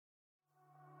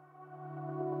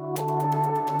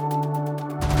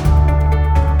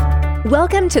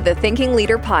Welcome to the Thinking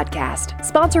Leader Podcast,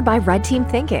 sponsored by Red Team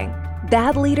Thinking.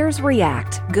 Bad leaders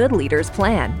react, good leaders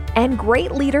plan, and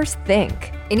great leaders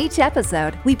think. In each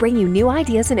episode, we bring you new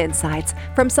ideas and insights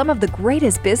from some of the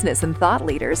greatest business and thought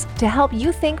leaders to help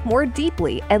you think more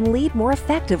deeply and lead more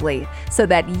effectively so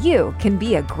that you can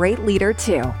be a great leader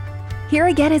too. Here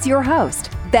again is your host,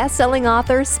 best-selling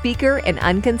author, speaker, and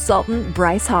unconsultant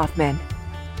Bryce Hoffman.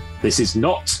 This is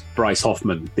not Bryce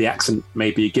Hoffman. The accent may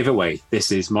be a giveaway.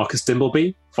 This is Marcus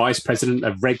Dimbleby, Vice President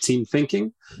of Red Team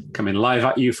Thinking, coming live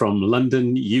at you from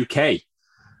London, UK.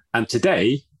 And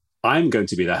today, I'm going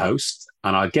to be the host,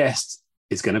 and our guest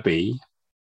is going to be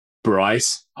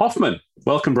Bryce Hoffman.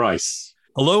 Welcome, Bryce.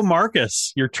 Hello,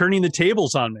 Marcus. You're turning the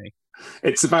tables on me.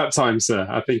 It's about time, sir.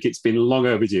 I think it's been long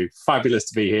overdue. Fabulous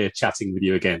to be here chatting with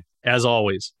you again. As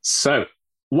always. So,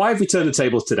 why have we turned the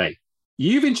tables today?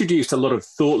 You've introduced a lot of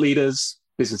thought leaders,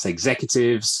 business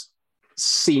executives,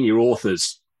 senior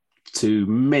authors to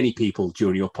many people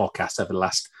during your podcast over the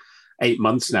last 8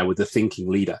 months now with The Thinking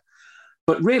Leader.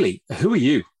 But really, who are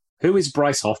you? Who is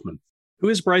Bryce Hoffman? Who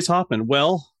is Bryce Hoffman?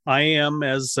 Well, I am,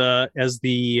 as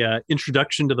the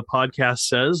introduction to the podcast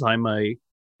says, I'm a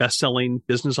best-selling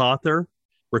business author,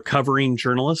 recovering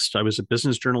journalist. I was a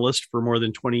business journalist for more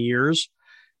than 20 years,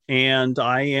 and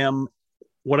I am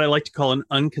what I like to call an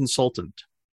unconsultant.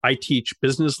 I teach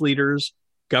business leaders,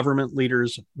 government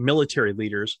leaders, military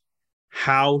leaders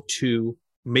how to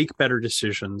make better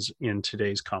decisions in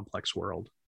today's complex world.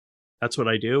 That's what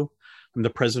I do. I'm the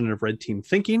president of Red Team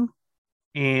Thinking,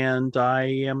 and I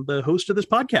am the host of this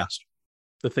podcast,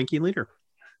 The Thinking Leader.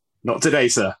 Not today,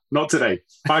 sir. Not today.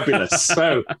 Fabulous.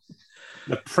 So,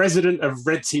 the president of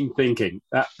Red Team Thinking.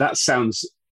 That sounds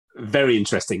very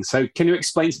interesting. So, can you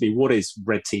explain to me what is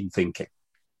Red Team Thinking?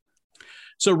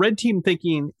 So Red Team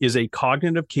Thinking is a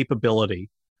cognitive capability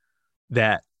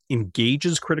that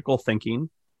engages critical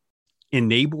thinking,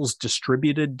 enables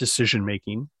distributed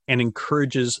decision-making, and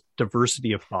encourages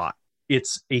diversity of thought.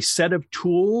 It's a set of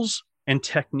tools and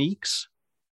techniques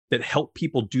that help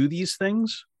people do these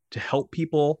things, to help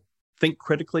people think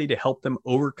critically, to help them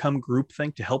overcome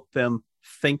groupthink, to help them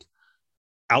think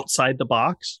outside the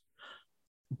box.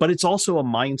 But it's also a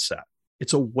mindset.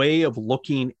 It's a way of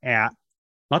looking at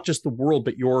not just the world,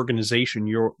 but your organization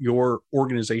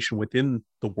within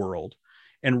the world,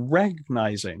 and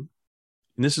recognizing,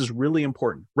 and this is really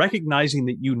important, recognizing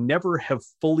that you never have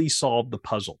fully solved the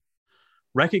puzzle,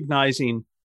 recognizing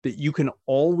that you can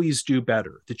always do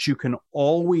better, that you can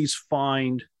always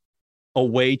find a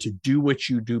way to do what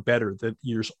you do better, that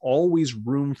there's always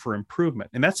room for improvement.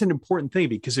 And that's an important thing,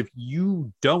 because if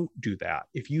you don't do that,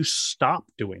 if you stop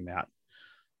doing that,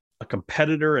 a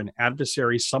competitor, an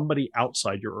adversary, somebody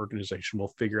outside your organization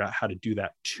will figure out how to do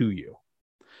that to you.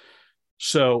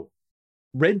 So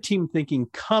Red Team Thinking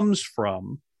comes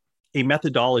from a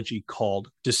methodology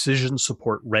called Decision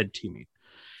Support Red Teaming.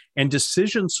 And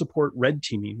Decision Support Red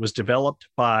Teaming was developed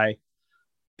by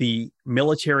the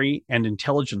military and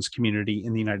intelligence community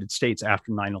in the United States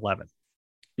after 9/11.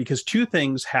 Because two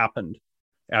things happened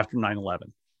after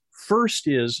 9/11. First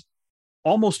is,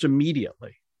 almost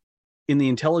immediately, in the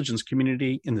intelligence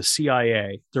community, in the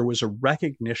CIA, there was a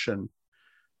recognition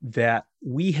that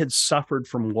we had suffered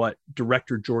from what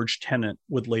Director George Tenet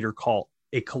would later call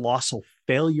a colossal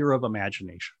failure of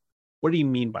imagination. What do you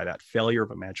mean by that, failure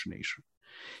of imagination?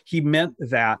 He meant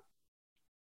that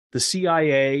the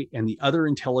CIA and the other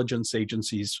intelligence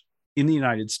agencies in the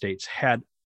United States had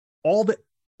all the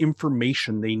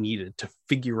information they needed to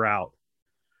figure out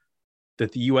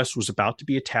that the US was about to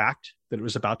be attacked, that it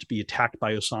was about to be attacked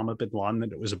by Osama bin Laden,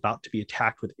 that it was about to be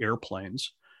attacked with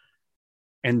airplanes,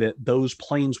 and that those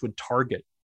planes would target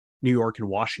New York and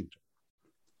Washington.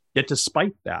 Yet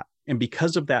despite that, and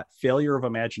because of that failure of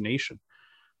imagination,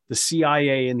 the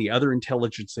CIA and the other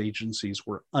intelligence agencies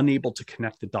were unable to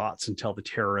connect the dots until the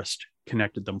terrorist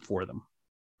connected them for them.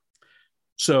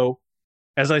 So,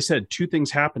 as I said, two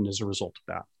things happened as a result of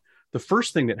that. The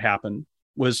first thing that happened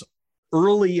was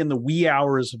early in the wee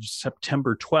hours of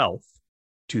September 12th,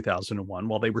 2001,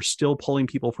 while they were still pulling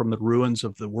people from the ruins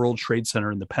of the World Trade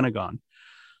Center and the Pentagon,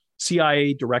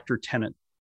 CIA Director Tenet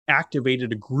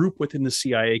activated a group within the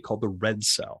CIA called the Red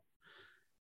Cell.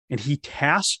 And he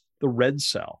tasked the Red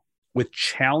Cell with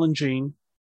challenging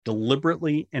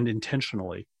deliberately and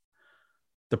intentionally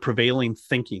the prevailing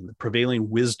thinking, the prevailing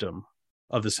wisdom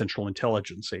of the Central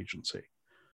Intelligence Agency.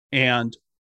 And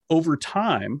over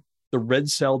time, the Red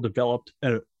Cell developed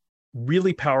a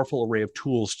really powerful array of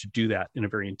tools to do that in a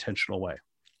very intentional way.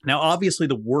 Now, obviously,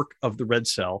 the work of the Red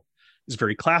Cell is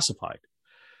very classified,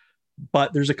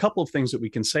 but there's a couple of things that we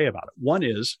can say about it. One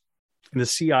is, and the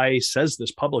CIA says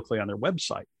this publicly on their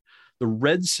website, The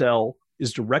red cell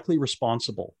is directly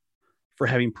responsible for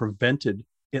having prevented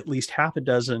at least half a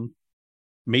dozen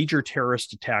major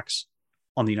terrorist attacks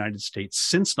on the United States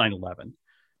since 9/11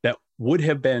 that would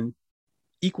have been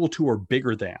equal to or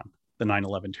bigger than the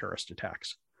 9/11 terrorist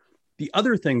attacks. The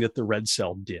other thing that the red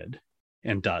cell did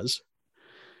and does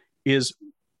is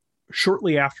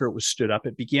shortly after it was stood up,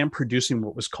 it began producing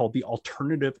what was called the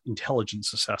Alternative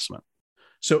Intelligence Assessment.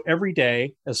 So every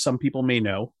day, as some people may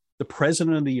know, the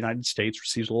President of the United States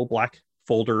receives a little black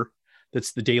folder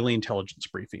that's the daily intelligence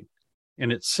briefing.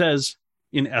 And it says,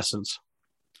 in essence,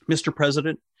 Mr.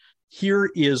 President,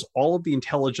 here is all of the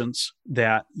intelligence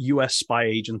that US spy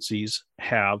agencies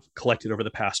have collected over the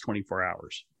past 24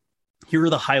 hours. Here are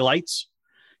the highlights.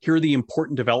 Here are the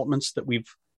important developments that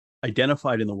we've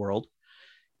identified in the world.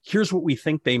 Here's what we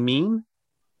think they mean.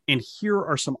 And here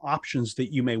are some options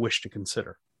that you may wish to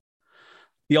consider.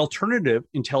 The Alternative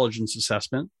Intelligence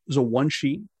Assessment is a one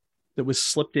sheet that was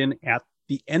slipped in at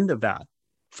the end of that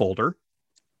folder.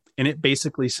 And it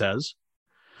basically says,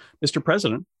 Mr.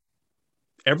 President,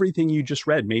 everything you just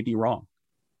read may be wrong.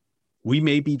 We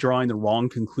may be drawing the wrong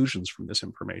conclusions from this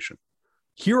information.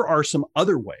 Here are some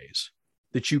other ways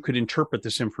that you could interpret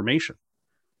this information.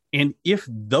 And if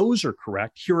those are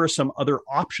correct, here are some other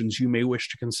options you may wish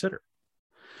to consider.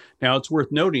 Now, it's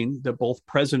worth noting that both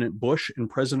President Bush and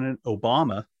President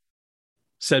Obama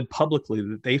said publicly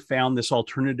that they found this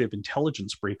alternative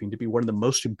intelligence briefing to be one of the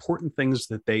most important things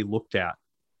that they looked at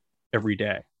every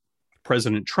day.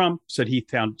 President Trump said he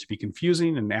found it to be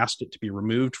confusing and asked it to be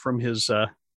removed from his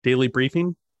daily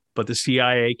briefing, but the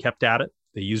CIA kept at it.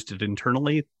 They used it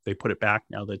internally. They put it back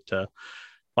now that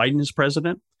Biden is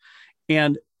president.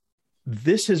 And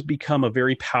this has become a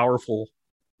very powerful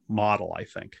model, I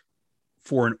think,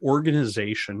 for an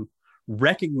organization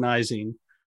recognizing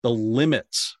the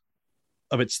limits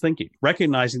of its thinking,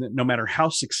 recognizing that no matter how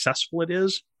successful it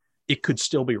is, it could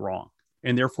still be wrong,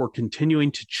 and therefore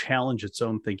continuing to challenge its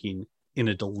own thinking in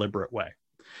a deliberate way.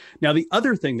 Now, the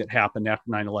other thing that happened after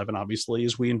 9/11, obviously,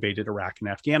 is we invaded Iraq and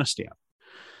Afghanistan.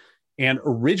 And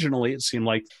originally, it seemed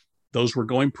like those were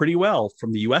going pretty well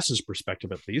from the US's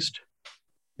perspective, at least,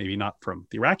 maybe not from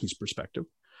the Iraqis' perspective.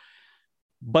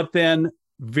 But then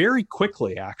very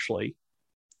quickly, actually,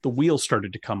 the wheels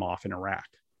started to come off in Iraq.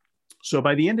 So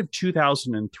by the end of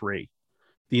 2003,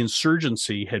 the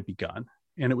insurgency had begun,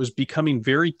 and it was becoming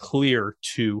very clear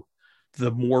to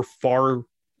the more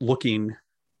far-looking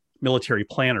military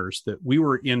planners that we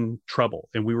were in trouble,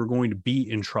 and we were going to be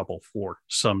in trouble for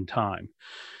some time.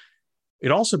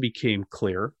 It also became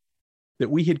clear that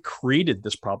we had created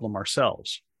this problem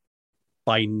ourselves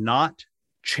by not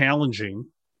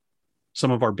challenging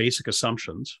some of our basic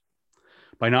assumptions,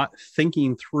 by not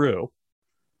thinking through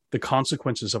the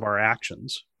consequences of our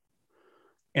actions,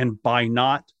 and by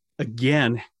not,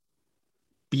 again,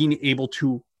 being able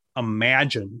to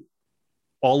imagine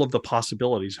all of the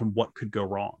possibilities and what could go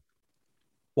wrong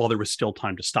while there was still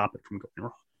time to stop it from going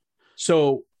wrong.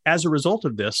 So as a result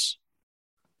of this,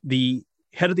 the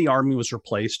head of the army was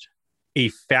replaced. A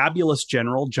fabulous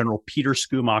general, General Peter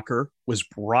Schoomaker, was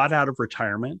brought out of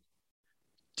retirement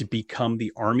to become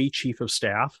the Army Chief of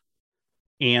Staff.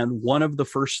 And one of the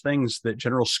first things that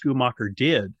General Schoomaker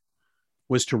did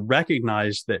was to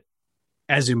recognize that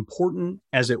as important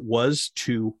as it was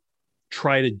to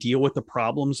try to deal with the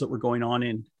problems that were going on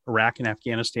in Iraq and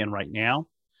Afghanistan right now,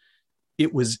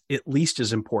 it was at least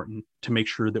as important to make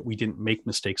sure that we didn't make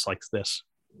mistakes like this.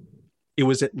 It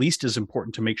was at least as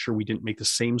important to make sure we didn't make the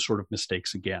same sort of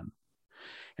mistakes again.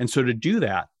 And so to do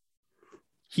that,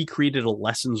 he created a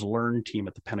lessons learned team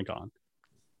at the Pentagon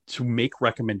to make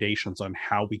recommendations on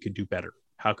how we could do better.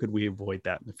 How could we avoid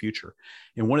that in the future?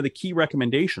 And one of the key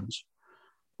recommendations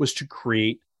was to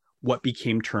create what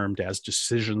became termed as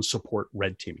decision support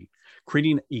red teaming,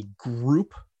 creating a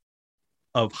group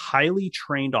of highly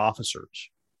trained officers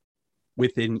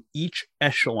within each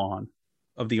echelon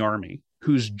of the Army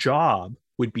whose job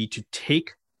would be to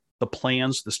take the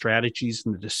plans, the strategies,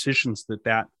 and the decisions that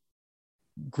that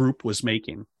group was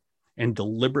making and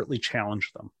deliberately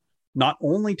challenge them, not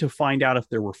only to find out if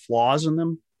there were flaws in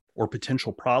them or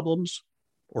potential problems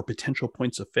or potential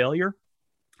points of failure,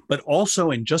 but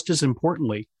also, and just as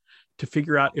importantly, to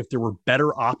figure out if there were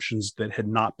better options that had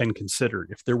not been considered,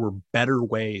 if there were better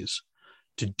ways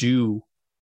to do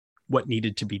what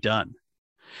needed to be done,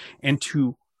 and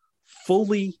to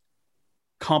fully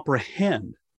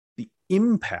comprehend the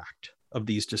impact of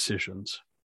these decisions,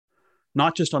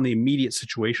 not just on the immediate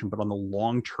situation, but on the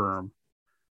long-term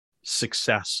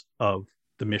success of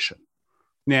the mission.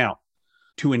 Now,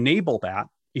 to enable that,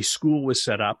 a school was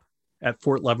set up at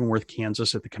Fort Leavenworth,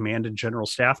 Kansas, at the Command and General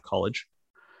Staff College,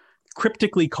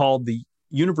 cryptically called the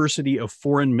University of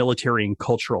Foreign Military and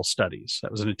Cultural Studies.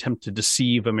 That was an attempt to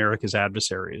deceive America's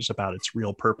adversaries about its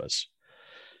real purpose.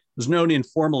 It was known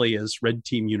informally as Red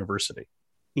Team University.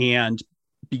 And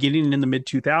beginning in the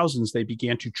mid-2000s, they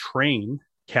began to train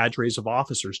cadres of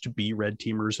officers to be red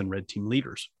teamers and red team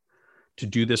leaders to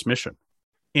do this mission.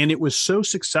 And it was so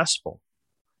successful.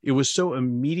 It was so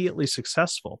immediately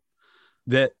successful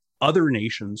that other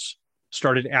nations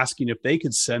started asking if they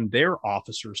could send their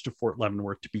officers to Fort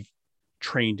Leavenworth to be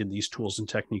trained in these tools and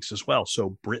techniques as well.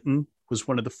 So Britain was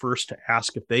one of the first to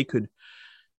ask if they could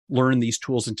learn these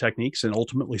tools and techniques, and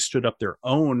ultimately stood up their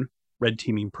own red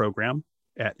teaming program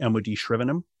at MOD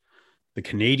Shrivenham. The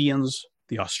Canadians,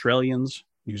 the Australians,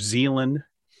 New Zealand,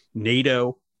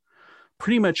 NATO,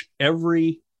 pretty much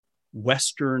every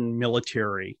Western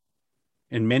military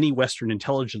and many Western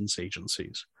intelligence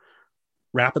agencies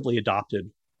rapidly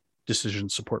adopted decision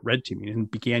support red teaming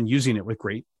and began using it with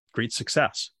great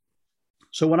success.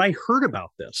 So when I heard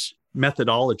about this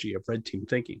methodology of red team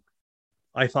thinking,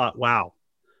 I thought, wow,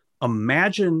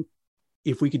 imagine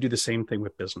if we could do the same thing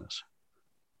with business.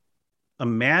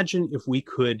 Imagine if we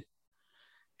could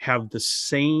have the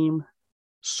same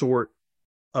sort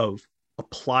of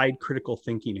applied critical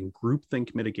thinking and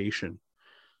groupthink mitigation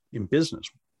in business.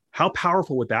 How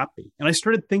powerful would that be? And I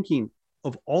started thinking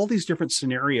of all these different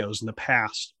scenarios in the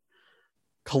past,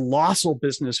 colossal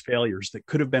business failures that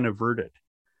could have been averted,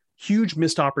 huge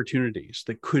missed opportunities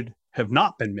that could have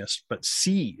not been missed, but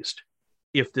seized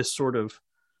if this sort of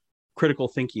critical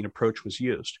thinking approach was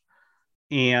used.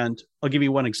 And I'll give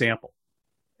you one example.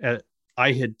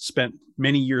 I had spent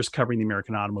many years covering the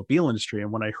American automobile industry.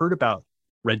 And when I heard about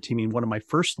red teaming, one of my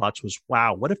first thoughts was,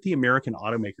 wow, what if the American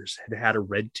automakers had had a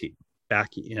red team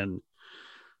back in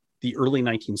the early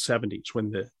 1970s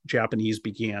when the Japanese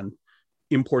began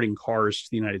importing cars to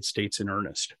the United States in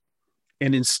earnest?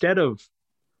 And instead of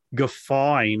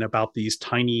guffawing about these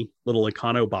tiny little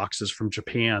econo boxes from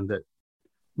Japan that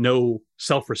no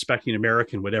self-respecting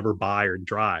American would ever buy or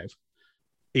drive,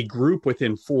 a group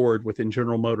within Ford, within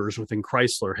General Motors, within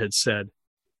Chrysler had said,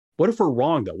 what if we're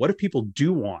wrong though? What if people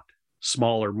do want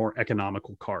smaller, more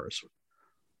economical cars?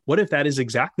 What if that is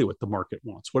exactly what the market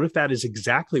wants? What if that is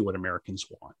exactly what Americans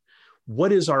want?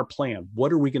 What is our plan?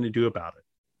 What are we going to do about it?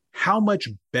 How much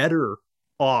better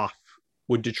off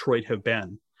would Detroit have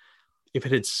been if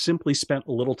it had simply spent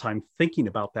a little time thinking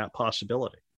about that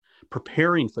possibility,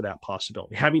 preparing for that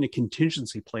possibility, having a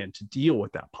contingency plan to deal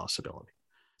with that possibility?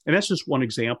 And that's just one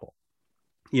example.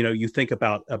 You know, you think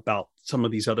about some of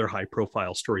these other high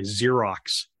profile stories,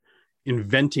 Xerox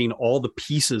inventing all the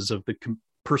pieces of the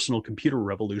personal computer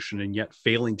revolution and yet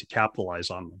failing to capitalize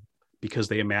on them because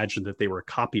they imagined that they were a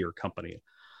copier company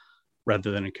rather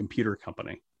than a computer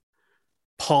company.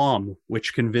 Palm,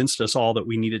 which convinced us all that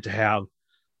we needed to have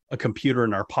a computer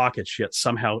in our pockets, yet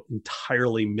somehow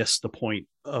entirely missed the point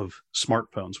of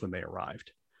smartphones when they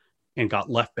arrived and got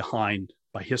left behind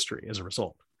by history as a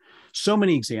result. So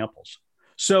many examples.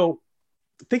 So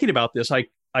thinking about this,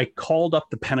 I called up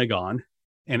the Pentagon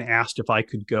and asked if I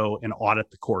could go and audit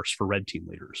the course for red team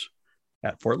leaders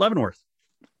at Fort Leavenworth.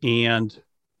 And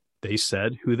they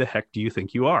said, who the heck do you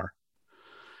think you are?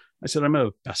 I said, I'm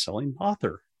a best-selling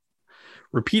author.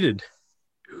 Repeated,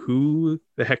 who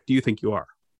the heck do you think you are?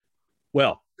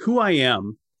 Well, who I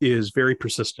am is very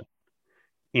persistent.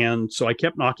 And so I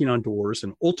kept knocking on doors,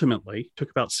 and ultimately,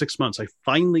 took about 6 months, I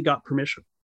finally got permission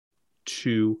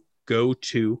to go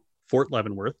to Fort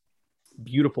Leavenworth,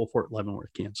 beautiful Fort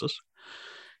Leavenworth, Kansas.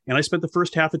 And I spent the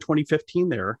first half of 2015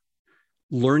 there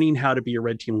learning how to be a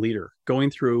red team leader,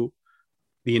 going through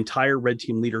the entire red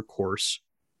team leader course,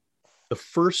 the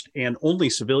first and only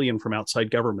civilian from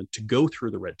outside government to go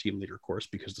through the red team leader course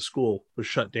because the school was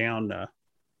shut down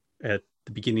at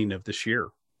the beginning of this year.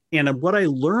 And what I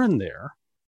learned there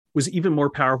was even more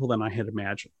powerful than I had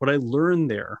imagined. What I learned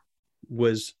there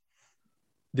was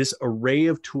this array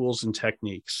of tools and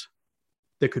techniques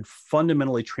that could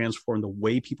fundamentally transform the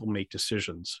way people make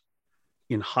decisions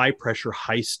in high pressure,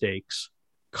 high stakes,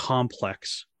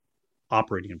 complex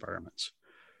operating environments,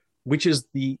 which is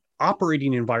the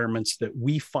operating environments that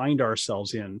we find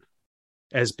ourselves in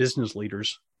as business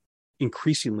leaders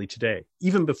increasingly today,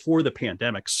 even before the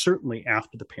pandemic, certainly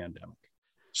after the pandemic.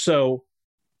 So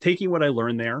taking what I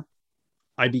learned there,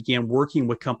 I began working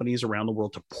with companies around the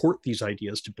world to port these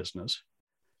ideas to business.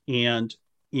 And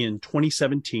in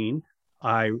 2017,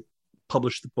 I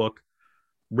published the book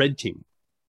Red Teaming.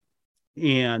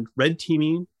 And Red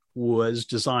Teaming was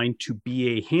designed to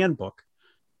be a handbook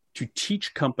to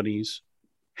teach companies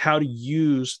how to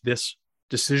use this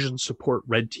decision support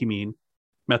red teaming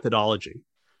methodology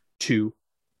to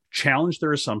challenge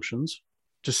their assumptions,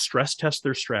 to stress test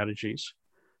their strategies,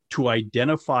 to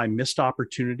identify missed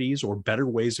opportunities or better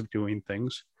ways of doing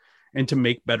things, and to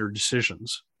make better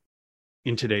decisions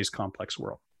in today's complex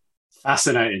world.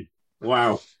 Fascinating.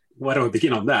 Wow. Where do I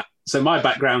begin on that? So my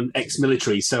background,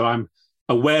 ex-military, so I'm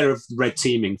aware of red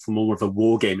teaming from more of a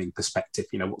wargaming perspective.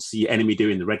 What's the enemy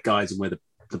doing, the red guys, and we're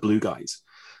the blue guys.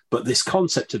 But this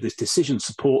concept of this decision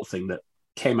support thing that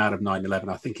came out of 9/11,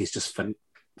 I think is just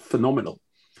phenomenal.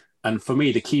 And for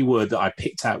me, the key word that I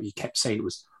picked out, you kept saying, it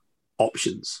was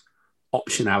options,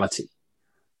 optionality.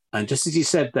 And just as you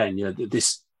said then,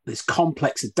 this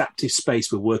complex adaptive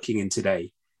space we're working in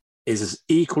today is as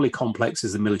equally complex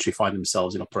as the military find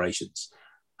themselves in operations.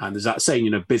 And there's that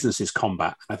saying, business is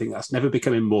combat. I think that's never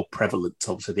becoming more prevalent.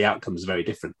 Obviously, the outcomes are very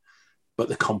different. But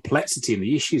the complexity and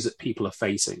the issues that people are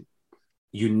facing,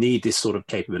 you need this sort of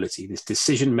capability, this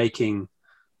decision-making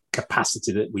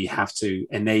capacity that we have to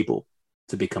enable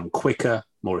to become quicker,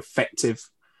 more effective.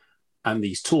 And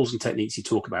these tools and techniques you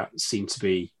talk about seem to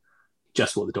be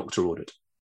just what the doctor ordered,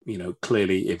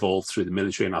 clearly evolved through the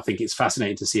military. And I think it's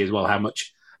fascinating to see as well how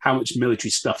much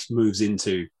military stuff moves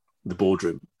into the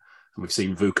boardroom. And we've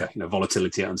seen VUCA,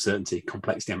 volatility, uncertainty,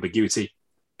 complexity, ambiguity,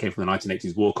 came from the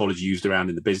 1980s war college, used around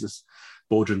in the business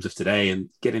boardrooms of today, and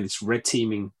getting this red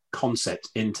teaming concept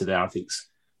into there, I think, is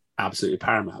absolutely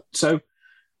paramount. So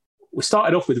we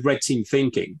started off with red team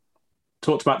thinking,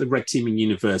 talked about the red teaming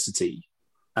university,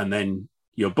 and then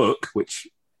your book, which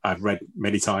I've read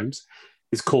many times,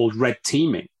 is called Red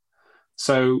Teaming.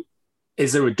 So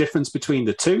is there a difference between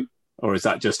the two, or is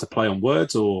that just a play on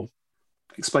words, or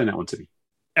explain that one to me?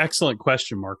 Excellent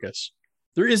question, Marcus.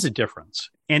 There is a difference,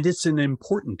 and it's an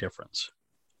important difference.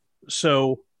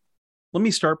 So let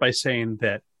me start by saying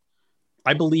that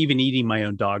I believe in eating my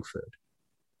own dog food.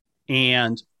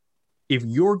 And if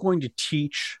you're going to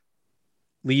teach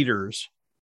leaders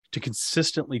to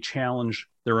consistently challenge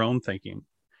their own thinking,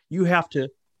 you have to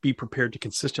be prepared to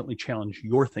consistently challenge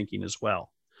your thinking as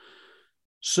well.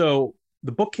 So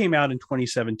the book came out in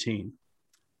 2017,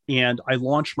 and I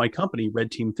launched my company,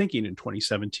 Red Team Thinking, in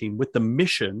 2017 with the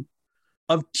mission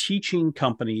of teaching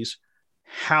companies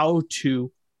how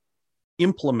to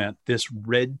implement this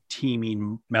red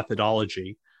teaming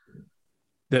methodology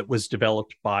that was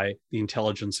developed by the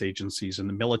intelligence agencies and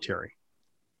the military.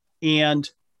 And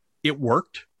it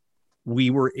worked. We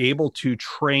were able to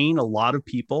train a lot of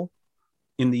people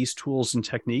in these tools and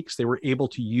techniques. They were able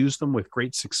to use them with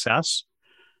great success.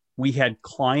 We had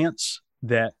clients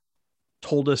that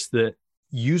told us that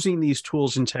using these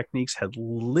tools and techniques had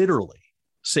literally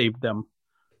saved them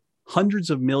hundreds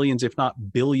of millions, if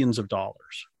not billions of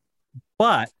dollars.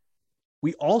 But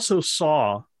we also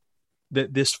saw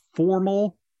that this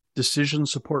formal decision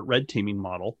support red teaming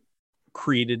model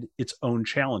created its own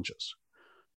challenges.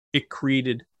 It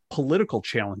created political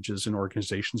challenges in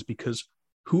organizations because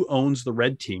who owns the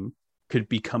red team could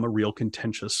become a real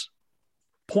contentious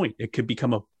point. It could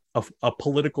become a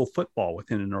political football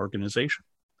within an organization.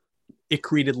 It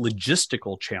created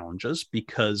logistical challenges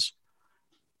because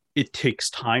it takes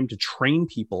time to train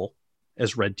people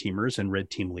as red teamers and red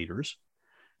team leaders.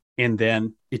 And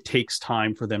then it takes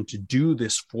time for them to do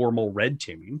this formal red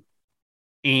teaming.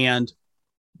 And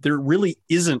there really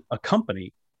isn't a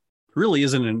company, really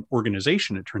isn't an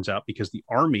organization, it turns out, because the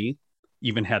Army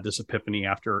even had this epiphany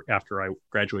after I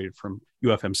graduated from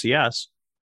UFMCS.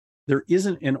 There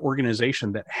isn't an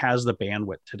organization that has the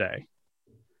bandwidth today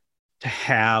to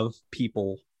have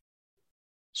people's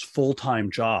full-time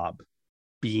job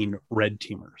being red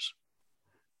teamers,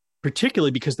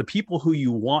 particularly because the people who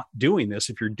you want doing this,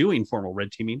 if you're doing formal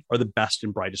red teaming, are the best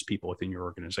and brightest people within your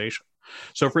organization.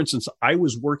 So for instance, I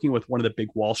was working with one of the big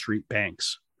Wall Street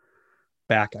banks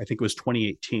back, I think it was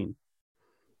 2018.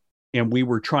 And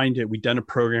we'd done a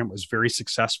program, it was very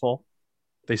successful.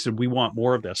 They said, we want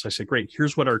more of this. I said, great,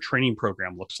 here's what our training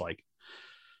program looks like.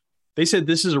 They said,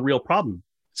 this is a real problem.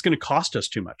 It's going to cost us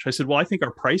too much. I said, well, I think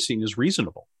our pricing is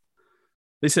reasonable.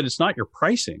 They said, it's not your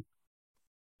pricing.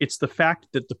 It's the fact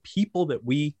that the people that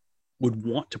we would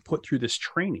want to put through this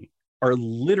training are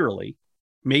literally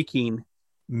making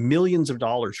millions of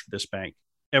dollars for this bank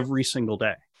every single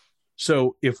day.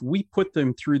 So if we put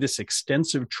them through this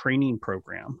extensive training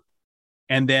program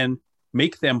and then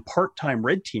make them part-time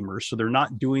red teamers, so they're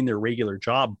not doing their regular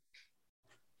job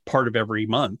part of every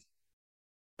month,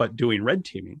 but doing red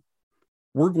teaming,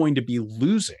 we're going to be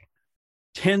losing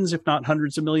tens, if not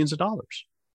hundreds of millions of dollars.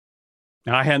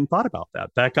 And I hadn't thought about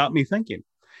that. That got me thinking.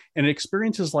 And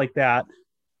experiences like that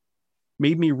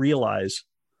made me realize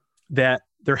that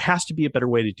there has to be a better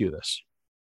way to do this.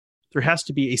 There has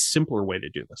to be a simpler way to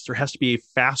do this. There has to be a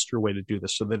faster way to do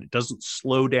this so that it doesn't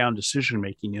slow down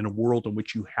decision-making in a world in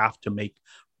which you have to make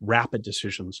rapid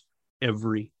decisions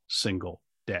every single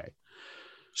day.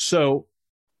 So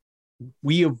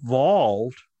we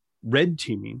evolved red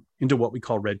teaming into what we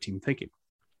call red team thinking.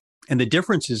 And the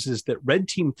difference is that red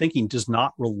team thinking does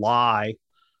not rely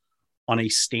on a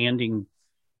standing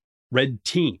red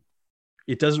team.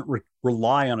 It doesn't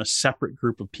rely on a separate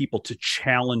group of people to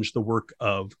challenge the work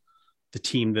of the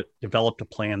team that developed a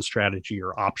plan, strategy,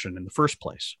 or option in the first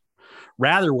place.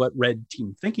 Rather, what red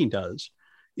team thinking does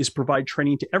is provide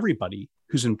training to everybody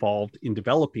who's involved in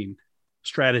developing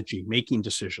strategy, making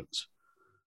decisions,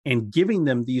 and giving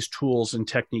them these tools and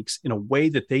techniques in a way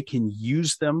that they can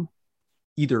use them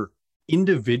either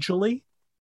individually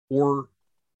or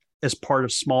as part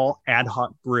of small ad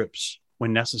hoc groups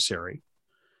when necessary.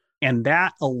 And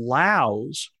that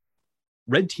allows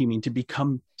red teaming to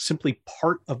become simply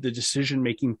part of the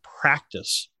decision-making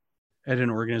practice at an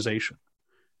organization.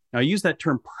 Now, I use that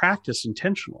term practice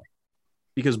intentionally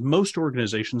because most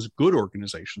organizations, good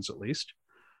organizations at least,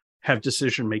 have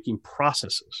decision-making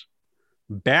processes.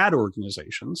 Bad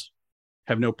organizations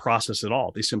have no process at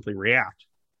all. They simply react.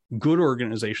 Good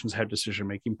organizations have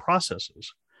decision-making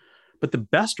processes. But the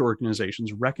best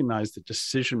organizations recognize that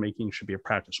decision-making should be a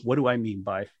practice. What do I mean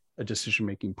by a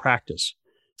decision-making practice?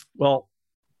 Well,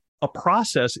 a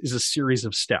process is a series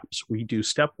of steps. We do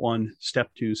step 1,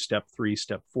 step 2, step 3,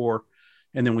 step 4,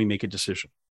 and then we make a decision.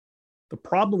 The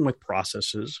problem with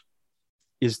processes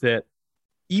is that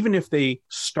even if they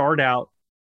start out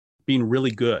being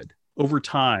really good, over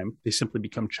time, they simply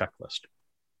become checklist.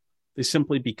 They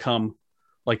simply become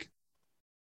like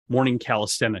morning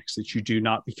calisthenics that you do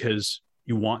not because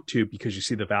you want to, because you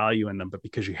see the value in them, but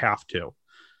because you have to.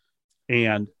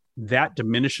 And that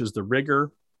diminishes the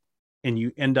rigor, and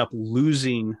you end up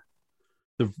losing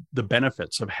the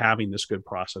benefits of having this good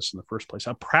process in the first place.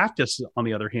 Now, practice, on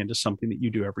the other hand, is something that you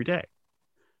do every day.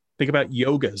 Think about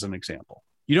yoga as an example.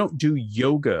 You don't do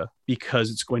yoga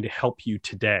because it's going to help you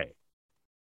today,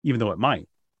 even though it might.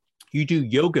 You do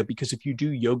yoga because if you do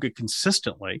yoga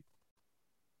consistently,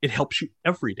 it helps you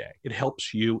every day. It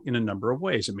helps you in a number of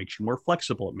ways. It makes you more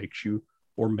flexible. It makes you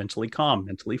more mentally calm,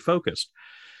 mentally focused.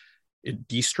 It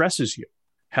de-stresses you,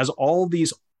 has all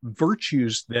these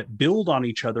virtues that build on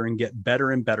each other and get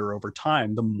better and better over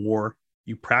time the more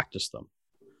you practice them.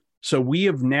 So we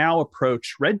have now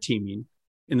approached red teaming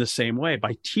in the same way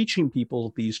by teaching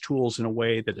people these tools in a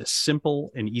way that is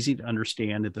simple and easy to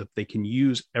understand and that they can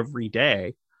use every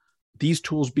day. These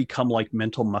tools become like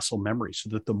mental muscle memory, so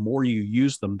that the more you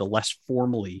use them, the less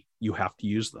formally you have to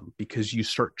use them, because you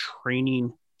start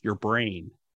training your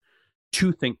brain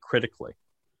to think critically,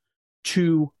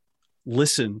 to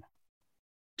listen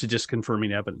to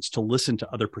disconfirming evidence, to listen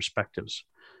to other perspectives.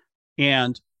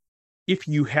 And if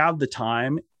you have the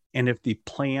time, and if the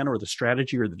plan or the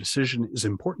strategy or the decision is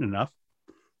important enough,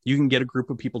 you can get a group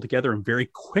of people together and very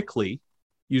quickly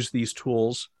use these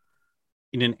tools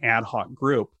in an ad hoc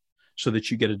group so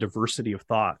that you get a diversity of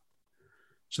thought,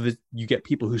 so that you get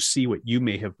people who see what you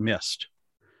may have missed,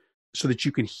 so that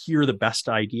you can hear the best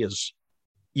ideas,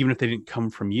 even if they didn't come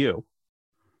from you,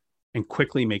 and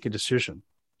quickly make a decision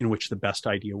in which the best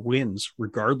idea wins,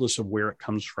 regardless of where it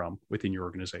comes from within your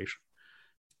organization.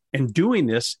 And doing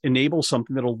this enables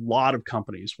something that a lot of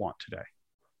companies want today.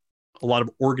 A lot of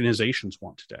organizations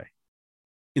want today.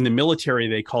 In the military,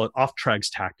 they call it off-trags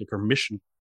tactic or mission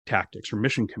tactics or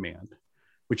mission command,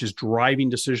 which is driving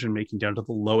decision-making down to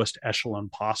the lowest echelon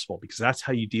possible, because that's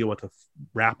how you deal with a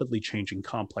rapidly changing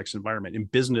complex environment. In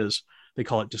business, they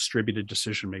call it distributed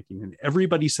decision-making, and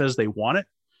everybody says they want it,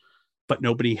 but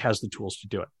nobody has the tools to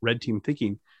do it. Red team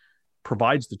thinking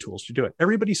provides the tools to do it.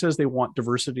 Everybody says they want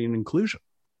diversity and inclusion,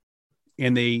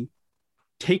 and they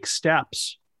take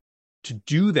steps to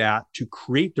do that, to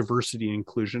create diversity and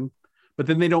inclusion, but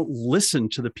then they don't listen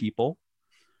to the people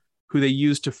who they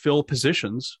use to fill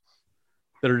positions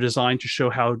that are designed to show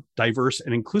how diverse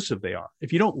and inclusive they are.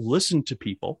 If you don't listen to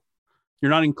people, you're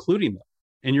not including them,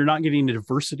 and you're not getting a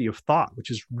diversity of thought,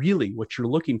 which is really what you're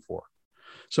looking for.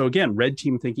 So again, red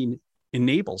team thinking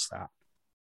enables that.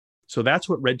 So that's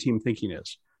what red team thinking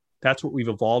is. That's what we've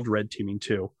evolved red teaming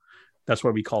to. That's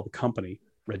why we call the company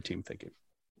red team thinking.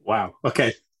 Wow.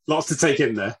 Okay. Lots to take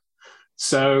in there.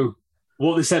 So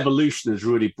what this evolution has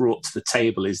really brought to the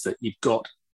table is that you've got,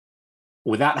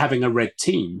 without having a red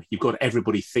team, you've got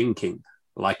everybody thinking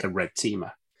like a red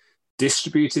teamer,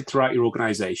 distributed throughout your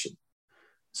organization.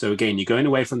 So again, you're going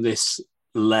away from this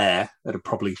layer at a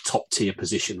probably top tier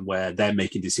position where they're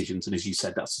making decisions. And as you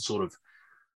said, that's the sort of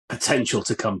potential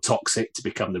to become toxic, to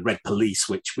become the red police,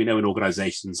 which we know in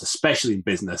organizations, especially in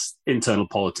business, internal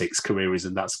politics,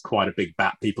 careerism, that's quite a big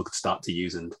bat people could start to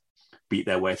use and beat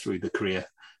their way through the career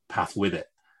path with it.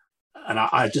 And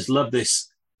I just love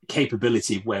this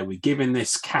capability where we're given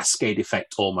this cascade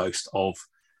effect almost of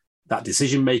that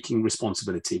decision-making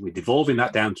responsibility. We're devolving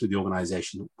that down through the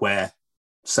organization where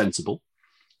sensible,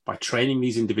 by training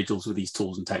these individuals with these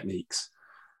tools and techniques.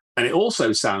 And it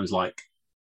also sounds like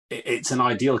it's an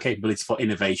ideal capability for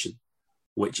innovation,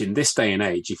 which in this day and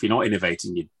age, if you're not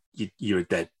innovating, you're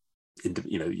dead.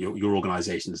 Your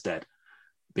organization is dead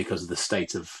because of the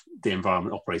state of the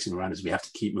environment operating around us. We have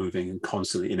to keep moving and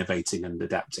constantly innovating and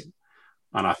adapting.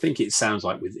 And I think it sounds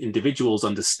like with individuals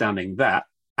understanding that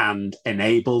and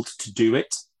enabled to do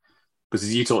it, because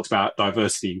as you talked about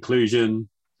diversity, inclusion,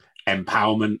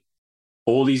 empowerment,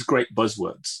 all these great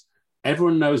buzzwords,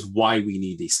 everyone knows why we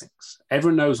need these things.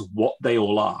 Everyone knows what they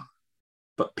all are,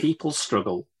 but people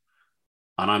struggle.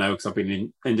 And I know because I've been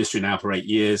in industry now for 8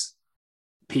 years,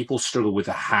 people struggle with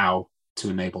the how to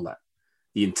enable that.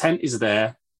 The intent is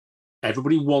there.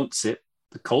 Everybody wants it.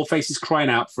 The coalface is crying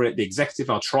out for it. The executive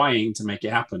are trying to make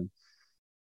it happen,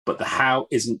 but the how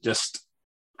isn't just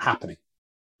happening.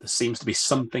 There seems to be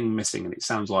something missing, and it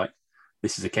sounds like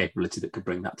this is a capability that could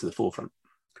bring that to the forefront.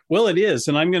 Well, it is,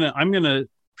 and I'm gonna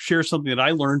share something that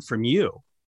I learned from you,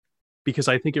 because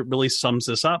I think it really sums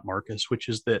this up, Marcus, which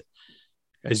is that,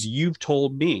 as you've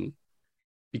told me,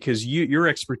 because your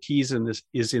expertise in this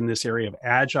is in this area of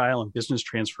agile and business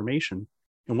transformation,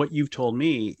 and what you've told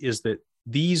me is that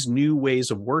these new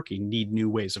ways of working need new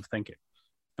ways of thinking.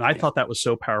 And I thought that was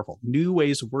so powerful. New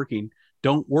ways of working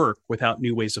don't work without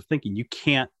new ways of thinking. You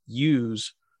can't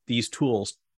use these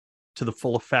tools to the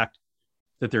full effect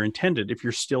that they're intended if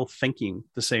you're still thinking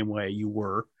the same way you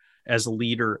were as a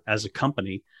leader, as a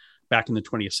company back in the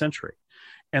 20th century.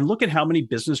 And look at how many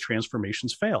business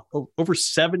transformations fail. Over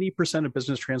 70% of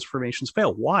business transformations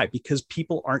fail. Why? Because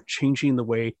people aren't changing the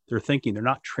way they're thinking. They're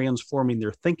not transforming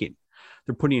their thinking.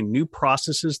 They're putting in new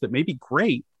processes that may be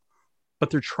great, but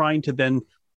they're trying to then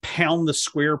pound the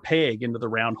square peg into the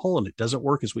round hole, and it doesn't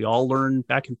work, as we all learned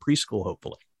back in preschool,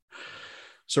 hopefully.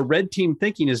 So red team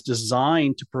thinking is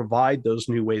designed to provide those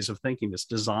new ways of thinking. It's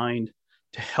designed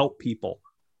to help people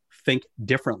think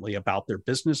differently about their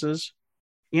businesses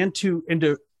and to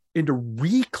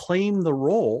reclaim the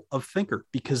role of thinker,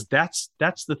 because that's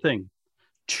the thing.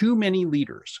 Too many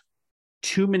leaders,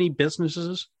 too many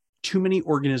businesses, too many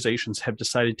organizations have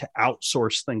decided to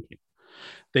outsource thinking.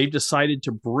 They've decided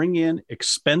to bring in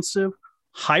expensive,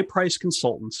 high-priced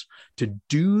consultants to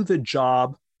do the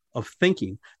job of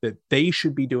thinking that they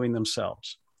should be doing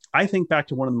themselves. I think back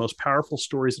to one of the most powerful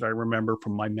stories that I remember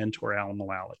from my mentor, Alan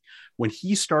Mulally. When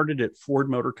he started at Ford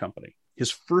Motor Company,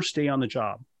 his first day on the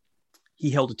job,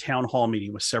 he held a town hall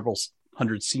meeting with several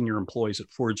hundred senior employees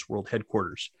at Ford's world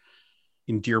headquarters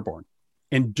in Dearborn.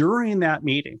 And during that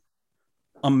meeting,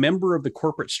 a member of the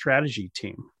corporate strategy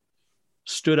team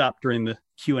stood up during the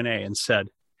Q&A and said,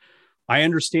 I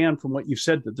understand from what you've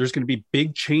said that there's going to be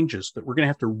big changes, that we're going to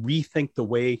have to rethink the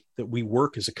way that we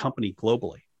work as a company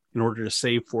globally in order to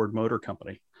save Ford Motor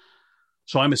Company.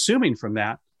 So I'm assuming from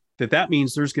that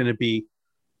means there's going to be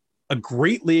a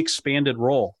greatly expanded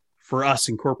role for us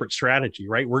in corporate strategy,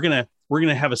 right? We're going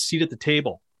to have a seat at the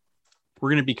table. We're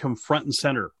going to become front and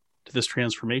center to this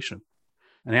transformation.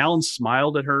 And Alan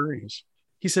smiled at her.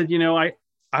 He said, I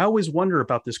always wonder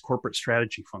about this corporate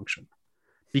strategy function,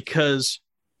 because,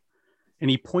 and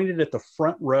he pointed at the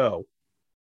front row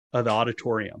of the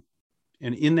auditorium.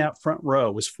 And in that front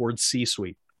row was Ford's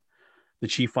C-suite, the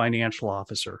chief financial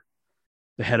officer,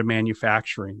 the head of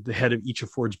manufacturing, the head of each of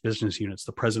Ford's business units,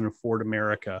 the president of Ford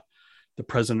America, the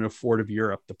president of Ford of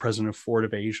Europe, the president of Ford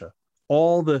of Asia,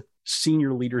 all the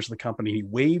senior leaders of the company. He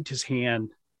waved his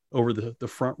hand over the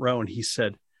front row and he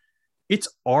said, it's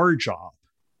our job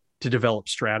to develop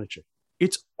strategy.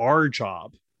 It's our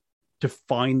job to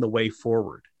find the way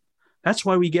forward. That's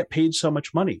why we get paid so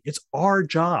much money. It's our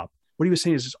job. What he was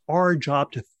saying is it's our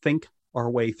job to think our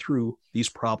way through these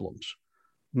problems,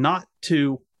 not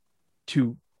to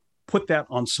put that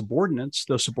on subordinates.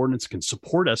 Those subordinates can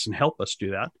support us and help us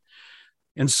do that.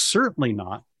 And certainly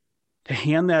not to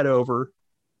hand that over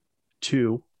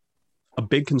to a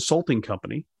big consulting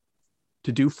company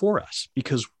to do for us,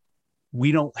 because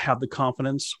we don't have the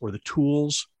confidence or the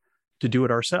tools to do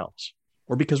it ourselves,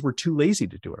 or because we're too lazy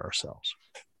to do it ourselves.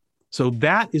 So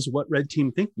that is what red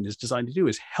team thinking is designed to do,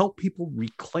 is help people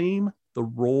reclaim the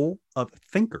role of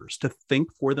thinkers, to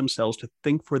think for themselves, to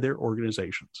think for their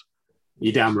organizations.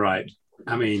 You're damn right.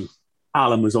 I mean,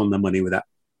 Alan was on the money with that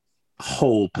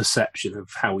whole perception of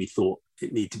how we thought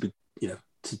it needed to be,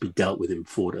 to be dealt with him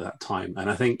forward at that time. And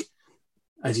I think,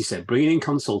 as you said, bringing in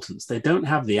consultants, they don't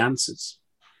have the answers.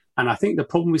 And I think the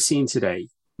problem we're seeing today,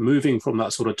 moving from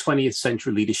that sort of 20th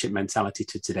century leadership mentality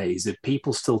to today, is that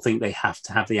people still think they have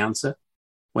to have the answer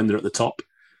when they're at the top.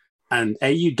 And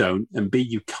A, you don't, and B,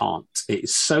 you can't. It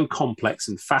is so complex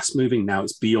and fast moving now,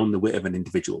 it's beyond the wit of an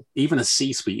individual. Even a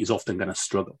C-suite is often going to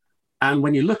struggle. And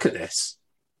when you look at this,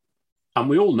 and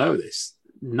we all know this,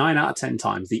 9 out of 10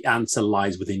 times, the answer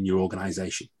lies within your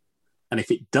organization. And if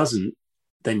it doesn't,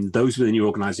 then those within your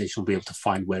organization will be able to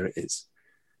find where it is.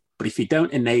 But if you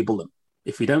don't enable them,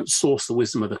 if you don't source the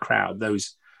wisdom of the crowd,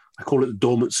 those, I call it the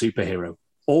dormant superhero,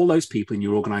 all those people in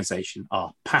your organization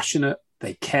are passionate,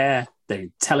 they care, they're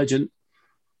intelligent,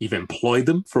 you've employed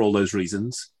them for all those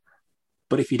reasons.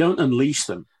 But if you don't unleash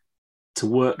them to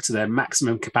work to their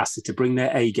maximum capacity, to bring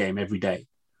their A game every day,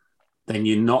 then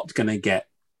you're not going to get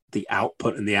the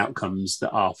output and the outcomes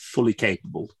that are fully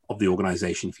capable of the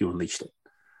organization if you unleash it.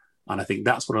 And I think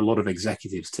that's what a lot of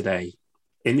executives today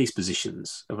in these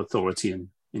positions of authority and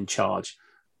in charge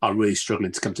are really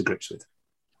struggling to come to grips with.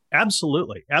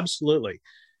 Absolutely. Absolutely.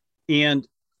 And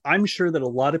I'm sure that a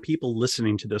lot of people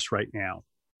listening to this right now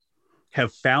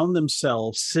have found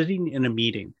themselves sitting in a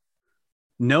meeting,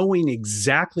 knowing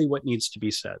exactly what needs to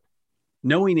be said,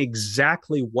 knowing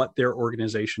exactly what their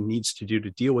organization needs to do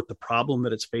to deal with the problem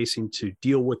that it's facing, to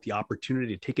deal with the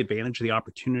opportunity, to take advantage of the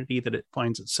opportunity that it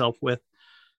finds itself with,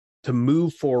 to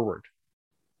move forward.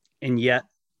 And yet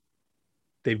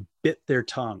they've bit their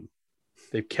tongue.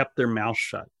 They've kept their mouth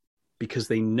shut because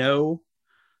they know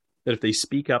that if they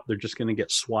speak up, they're just going to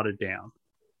get swatted down.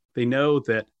 They know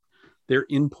that their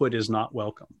input is not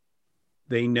welcome.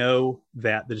 They know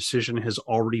that the decision has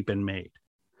already been made.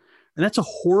 And that's a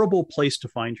horrible place to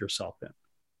find yourself in.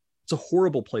 It's a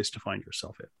horrible place to find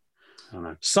yourself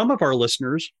in. Some of our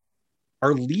listeners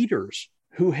are leaders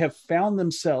who have found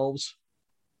themselves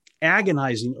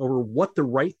agonizing over what the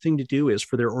right thing to do is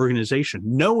for their organization,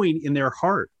 knowing in their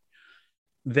heart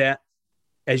that,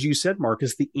 as you said,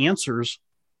 Marcus, the answers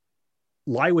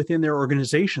lie within their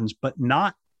organizations, but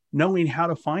not knowing how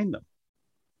to find them.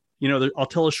 You know, I'll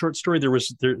tell a short story.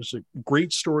 There's a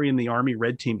great story in the Army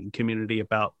red teaming community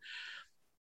about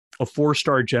a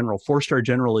 4-star general. 4-star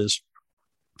general is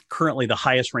currently the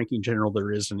highest ranking general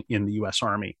there is in the U.S.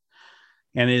 Army.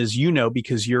 And as you know,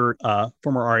 because you're a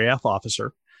former RAF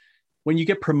officer, when you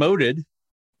get promoted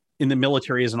in the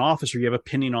military as an officer, you have a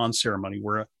pinning on ceremony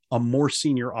where a more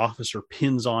senior officer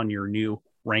pins on your new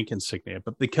rank insignia.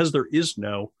 But because there is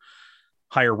no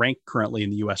higher rank currently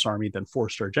in the U.S. Army than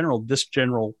 4-star general, this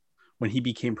general, when he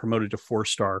became promoted to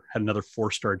 4-star, had another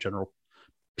 4-star general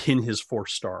pin his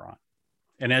 4-star on.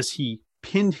 And as he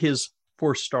pinned his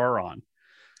 4-star on,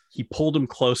 he pulled him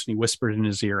close and he whispered in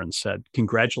his ear and said,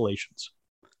 "Congratulations.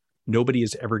 Nobody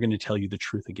is ever going to tell you the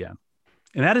truth again."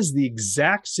 And that is the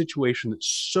exact situation that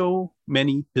so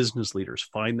many business leaders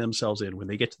find themselves in when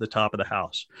they get to the top of the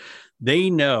house. They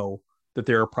know that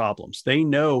there are problems. They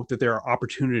know that there are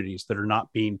opportunities that are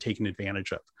not being taken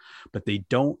advantage of, but they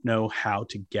don't know how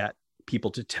to get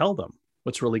people to tell them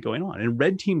what's really going on. And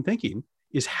red team thinking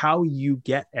is how you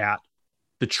get at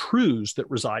the truths that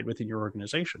reside within your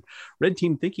organization. Red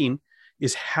team thinking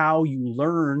is how you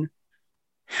learn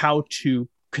how to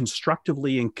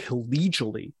constructively and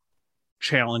collegially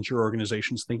challenge your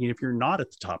organization's thinking if you're not at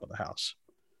the top of the house,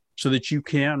 so that you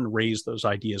can raise those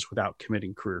ideas without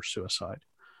committing career suicide.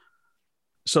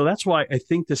 So that's why I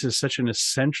think this is such an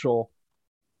essential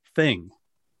thing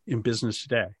in business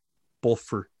today, both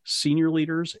for senior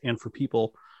leaders and for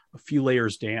people a few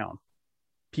layers down,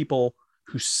 people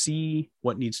who see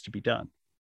what needs to be done,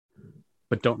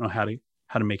 but don't know how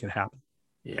to make it happen.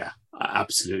 Yeah,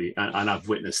 absolutely. And I've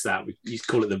witnessed that. We used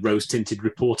to call it the rose-tinted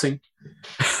reporting.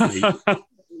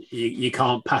 You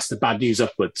can't pass the bad news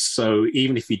upwards. So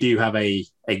even if you do have a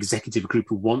executive group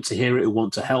who want to hear it, who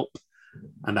want to help,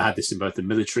 and I had this in both the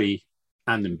military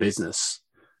and in business,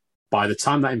 by the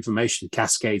time that information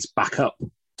cascades back up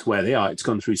to where they are, it's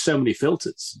gone through so many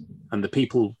filters. And the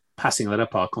people passing that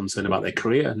up are concerned about their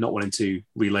career, not wanting to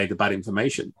relay the bad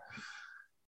information,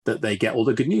 that they get all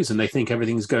the good news and they think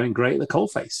everything's going great at the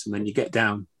coalface. And then you get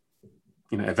down,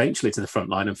 eventually to the front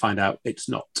line and find out it's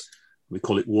not. We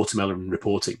call it watermelon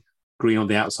reporting, green on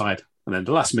the outside. And then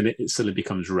the last minute, it suddenly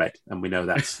becomes red. And we know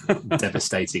that's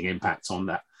devastating impacts on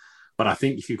that. But I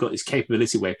think if you've got this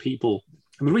capability where people,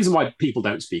 and the reason why people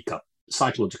don't speak up,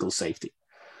 psychological safety,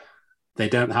 they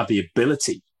don't have the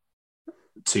ability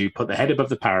to put their head above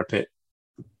the parapet.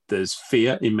 There's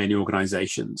fear in many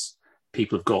organizations.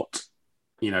 People have got,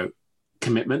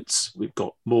 commitments. We've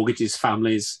got mortgages,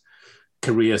 families,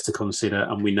 careers to consider.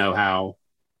 And we know how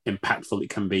impactful it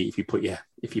can be if you put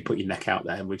your neck out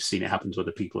there. And we've seen it happen to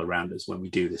other people around us when we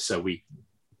do this. So we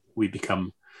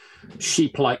become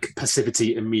sheep-like.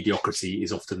 Passivity and mediocrity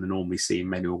is often the norm we see in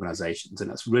many organizations, and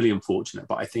that's really unfortunate.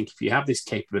 But I think if you have this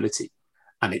capability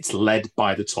and it's led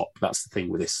by the top, that's the thing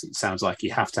with this. It sounds like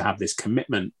you have to have this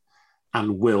commitment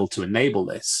and will to enable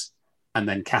this, and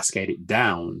then cascade it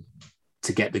down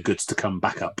to get the goods to come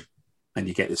back up. And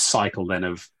you get this cycle then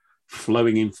of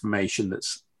flowing information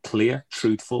that's clear,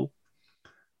 truthful.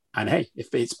 And hey, if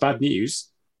it's bad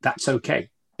news, that's okay,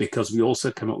 because we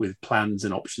also come up with plans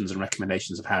and options and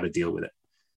recommendations of how to deal with it.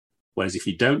 Whereas if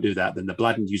you don't do that, then the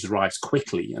bad news arrives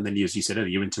quickly. And then, as you said earlier,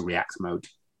 you're into react mode,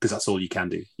 because that's all you can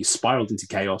do. You spiraled into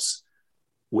chaos,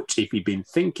 which if you'd been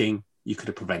thinking, you could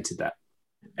have prevented that.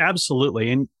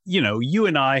 Absolutely. And, you know, you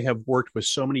and I have worked with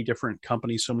so many different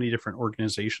companies, so many different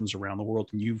organizations around the world,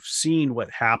 and you've seen what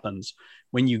happens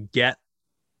when you get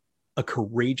a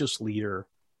courageous leader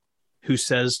who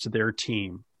says to their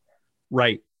team,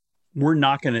 right, we're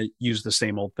not going to use the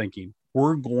same old thinking.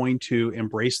 We're going to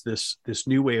embrace this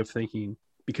new way of thinking,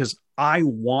 because I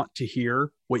want to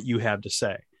hear what you have to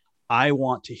say. I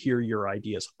want to hear your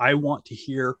ideas. I want to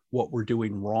hear what we're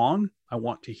doing wrong. I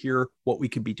want to hear what we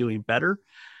could be doing better.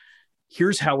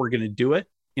 Here's how we're going to do it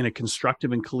in a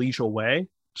constructive and collegial way,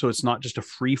 so it's not just a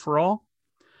free-for-all.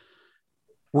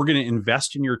 We're going to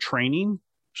invest in your training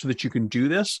so that you can do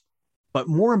this. But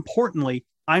more importantly,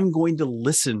 I'm going to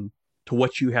listen to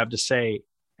what you have to say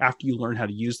after you learn how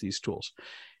to use these tools.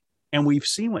 And we've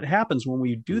seen what happens when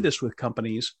we do this with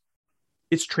companies.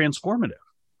 It's transformative.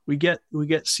 We get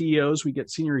CEOs, we get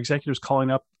senior executives calling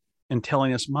up and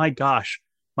telling us, my gosh,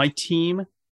 my team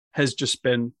has just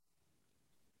been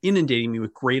inundating me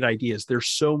with great ideas. They're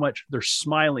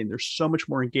smiling. They're so much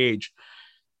more engaged.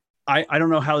 I don't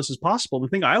know how this is possible. The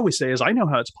thing I always say is, I know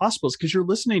how it's possible. It's because you're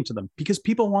listening to them, because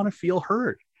people want to feel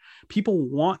heard. People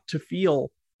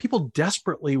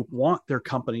desperately want their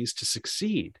companies to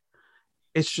succeed.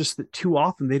 It's just that too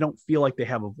often they don't feel like they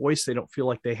have a voice. They don't feel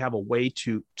like they have a way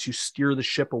to steer the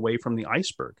ship away from the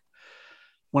iceberg.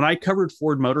 When I covered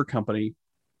Ford Motor Company,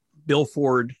 Bill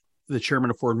Ford, the chairman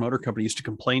of Ford Motor Company, used to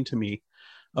complain to me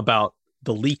about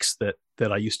the leaks that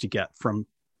I used to get from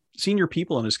senior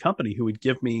people in his company who would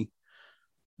give me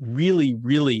really,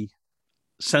 really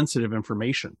sensitive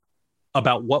information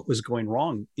about what was going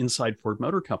wrong inside Ford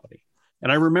Motor Company.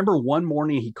 And I remember one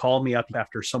morning he called me up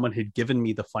after someone had given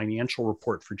me the financial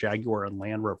report for Jaguar and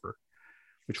Land Rover,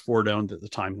 which Ford owned at the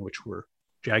time,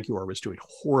 Jaguar was doing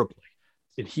horribly.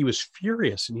 And he was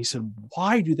furious. And he said,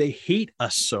 why do they hate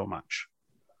us so much?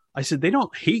 I said, they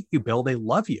don't hate you, Bill. They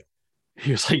love you.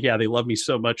 He was like, yeah, they love me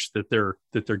so much that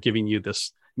they're giving you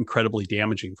this incredibly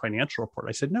damaging financial report.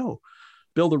 I said, no,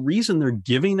 Bill, the reason they're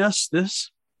giving us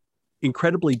this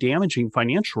incredibly damaging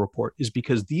financial report is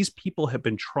because these people have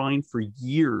been trying for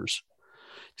years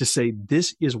to say,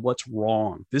 this is what's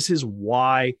wrong. This is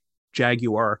why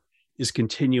Jaguar is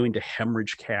continuing to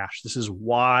hemorrhage cash. This is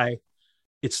why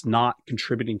it's not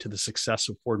contributing to the success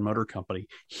of Ford Motor Company.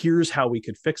 Here's how we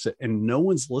could fix it. And no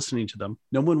one's listening to them.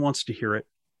 No one wants to hear it.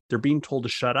 They're being told to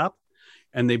shut up.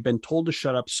 And they've been told to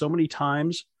shut up so many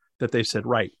times that they've said,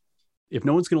 right, if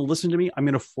no one's going to listen to me, I'm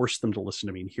going to force them to listen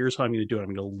to me. And here's how I'm going to do it.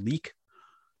 I'm going to leak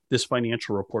this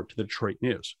financial report to the Detroit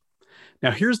News.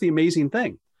 Now, here's the amazing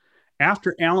thing.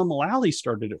 After Alan Mulally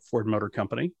started at Ford Motor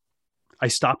Company, I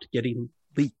stopped getting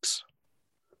leaks.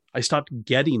 I stopped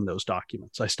getting those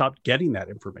documents. I stopped getting that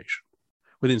information.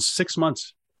 Within 6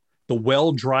 months, the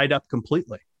well dried up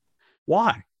completely.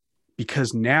 Why?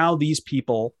 Because now these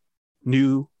people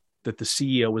knew that the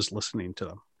CEO was listening to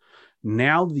them.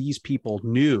 Now these people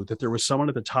knew that there was someone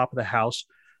at the top of the house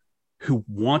who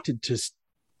wanted to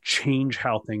change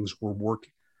how things were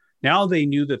working. Now they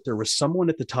knew that there was someone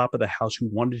at the top of the house who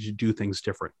wanted to do things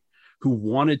different, who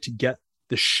wanted to get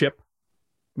the ship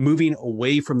moving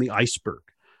away from the iceberg,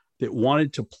 that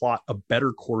wanted to plot a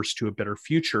better course to a better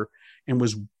future, and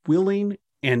was willing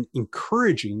and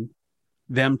encouraging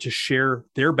them to share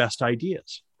their best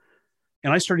ideas.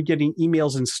 And I started getting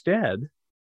emails instead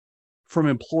from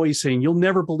employees saying, you'll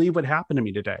never believe what happened to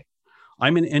me today.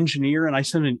 I'm an engineer, and I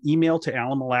sent an email to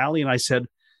Alan Mulally and I said,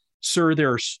 sir,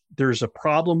 there's a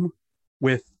problem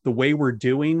with the way we're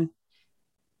doing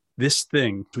this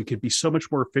thing. We could be so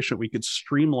much more efficient. We could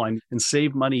streamline and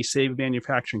save money, save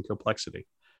manufacturing complexity.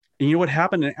 And you know what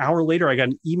happened? An hour later, I got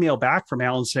an email back from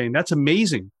Alan saying, that's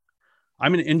amazing.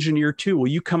 I'm an engineer too. Will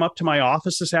you come up to my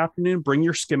office this afternoon, bring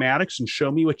your schematics and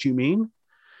show me what you mean?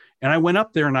 And I went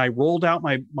up there and I rolled out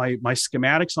my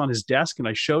schematics on his desk and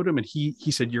I showed him, and he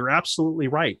said, you're absolutely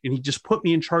right. And he just put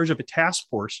me in charge of a task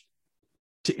force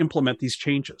to implement these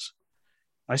changes.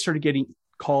 I started getting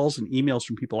calls and emails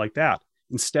from people like that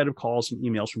instead of calls and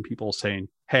emails from people saying,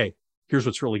 hey, here's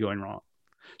what's really going wrong.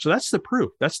 So that's the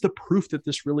proof. That's the proof that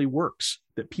this really works,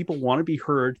 that people want to be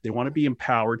heard. They want to be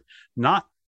empowered, not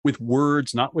with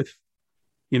words, not with,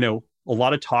 a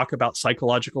lot of talk about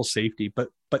psychological safety, but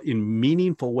in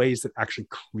meaningful ways that actually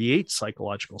create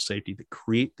psychological safety, that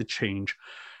create the change,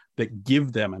 that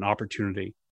give them an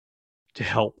opportunity to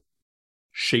help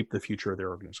shape the future of their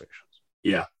organizations.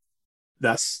 Yeah,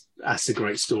 that's a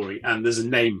great story. And there's a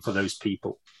name for those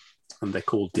people, and they're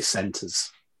called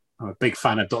dissenters. I'm a big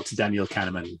fan of Dr. Daniel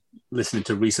Kahneman, listening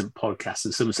to recent podcasts,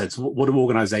 and someone said, what do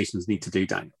organizations need to do,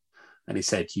 Daniel? And he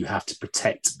said, you have to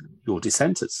protect your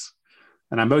dissenters.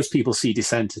 And now most people see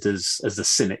dissenters as the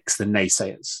cynics, the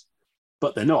naysayers,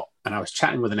 but they're not. And I was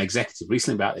chatting with an executive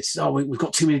recently about this. We've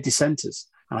got too many dissenters.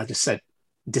 And I just said,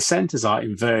 dissenters are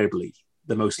invariably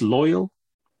the most loyal,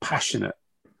 passionate,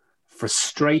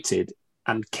 frustrated,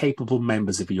 and capable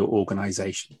members of your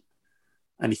organization.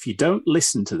 And if you don't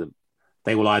listen to them,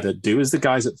 they will either do as the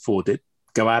guys at Ford did,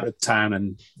 go out of town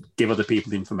and give other people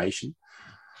the information,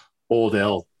 or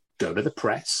they'll go to the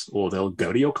press, or they'll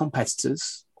go to your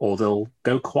competitors, or they'll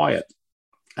go quiet.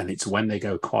 And it's when they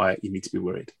go quiet, you need to be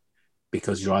worried,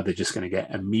 because you're either just going to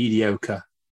get a mediocre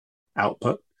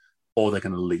output, or they're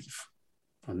going to leave.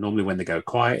 And normally when they go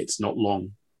quiet, it's not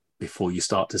long before you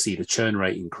start to see the churn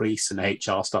rate increase and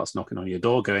HR starts knocking on your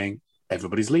door going,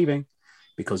 everybody's leaving,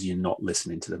 because you're not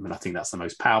listening to them. And I think that's the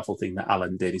most powerful thing that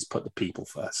Alan did, is put the people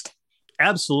first.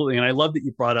 Absolutely. And I love that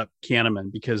you brought up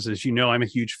Kahneman, because as you know, I'm a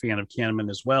huge fan of Kahneman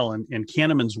as well. And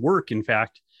Kahneman's work, in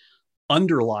fact,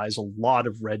 underlies a lot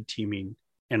of red teaming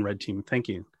and red team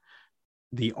thinking.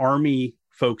 The Army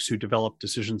folks who developed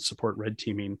decision support red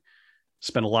teaming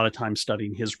spent a lot of time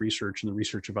studying his research and the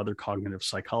research of other cognitive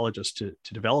psychologists to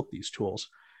develop these tools.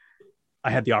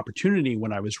 I had the opportunity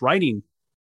when I was writing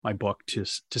my book to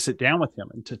sit down with him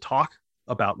and to talk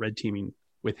about red teaming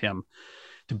with him,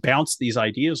 to bounce these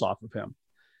ideas off of him.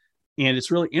 And it's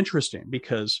really interesting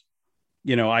because,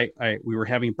 we were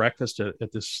having breakfast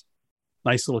at this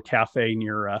nice little cafe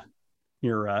near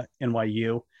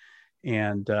NYU.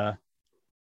 And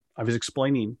I was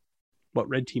explaining what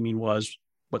red teaming was,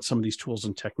 what some of these tools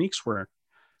and techniques were.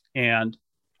 And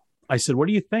I said, what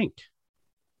do you think,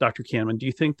 Dr. Kahneman? Do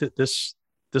you think that this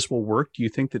will work? Do you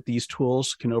think that these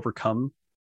tools can overcome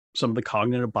some of the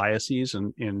cognitive biases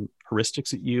and heuristics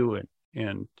that you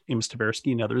and Amos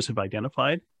Tversky and others have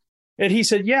identified? And he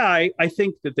said, yeah, I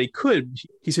think that they could.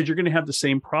 He said, you're going to have the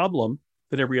same problem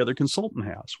that every other consultant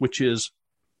has, which is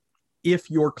if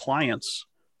your clients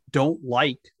don't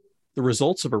like the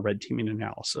results of a red teaming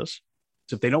analysis,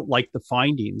 if they don't like the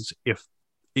findings, if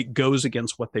it goes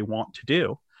against what they want to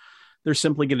do, they're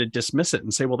simply going to dismiss it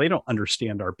and say, well, they don't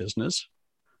understand our business.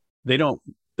 They're not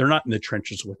in the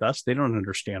trenches with us. They don't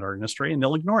understand our industry, and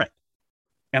they'll ignore it.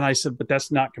 And I said, but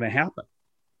that's not going to happen.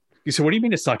 He said, what do you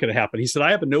mean it's not going to happen? He said,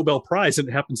 I have a Nobel Prize and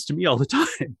it happens to me all the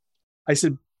time. I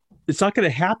said, it's not going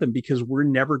to happen because we're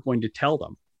never going to tell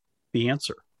them the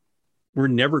answer. We're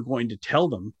never going to tell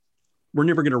them. We're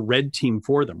never going to red team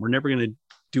for them. We're never going to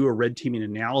do a red teaming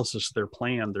analysis of their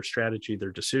plan, their strategy,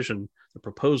 their decision, the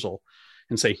proposal,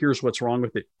 and say, here's what's wrong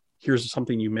with it. Here's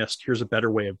something you missed. Here's a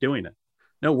better way of doing it.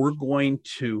 No, we're going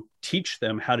to teach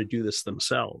them how to do this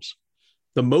themselves.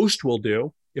 The most we'll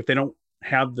do, if they don't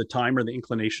have the time or the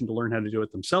inclination to learn how to do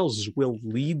it themselves, is we'll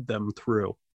lead them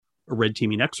through a red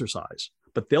teaming exercise,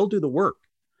 but they'll do the work.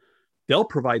 They'll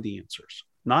provide the answers,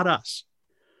 not us.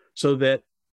 So that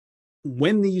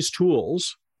when these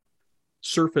tools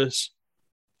surface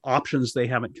options they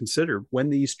haven't considered, when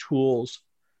these tools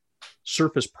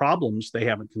surface problems they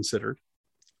haven't considered,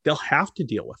 they'll have to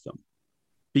deal with them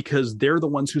because they're the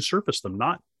ones who surface them,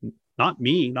 not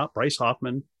me, not Bryce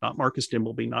Hoffman, not Marcus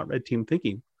Dimbleby, not Red Team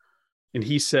Thinking. And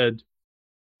he said,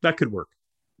 that could work.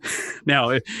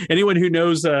 Now, anyone who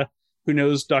knows Dr.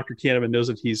 Kahneman knows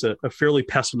that he's a fairly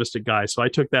pessimistic guy. So I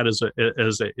took that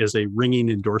as a ringing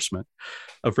endorsement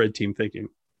of Red Team Thinking.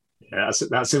 Yeah,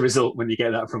 that's a result when you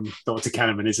get that from Dr.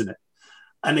 Kahneman, isn't it?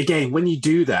 And again, when you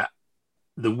do that,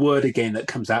 the word again that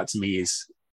comes out to me is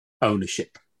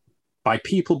ownership. By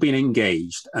people being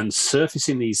engaged and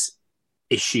surfacing these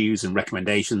issues and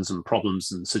recommendations and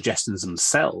problems and suggestions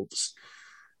themselves,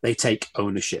 they take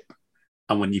ownership.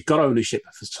 And when you've got ownership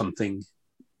for something,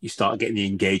 you start getting the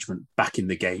engagement back in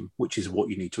the game, which is what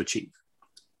you need to achieve.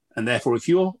 And therefore, if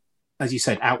you're, as you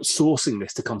said, outsourcing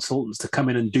this to consultants to come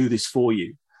in and do this for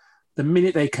you, the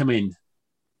minute they come in,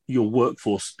 your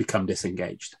workforce become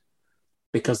disengaged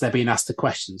because they're being asked the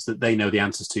questions that they know the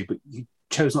answers to, but you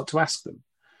chose not to ask them.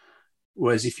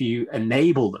 Whereas if you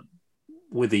enable them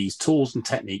with these tools and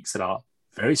techniques that are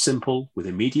very simple, with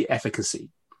immediate efficacy,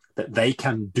 that they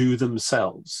can do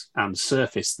themselves and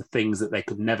surface the things that they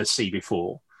could never see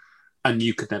before and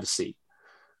you could never see.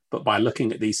 But by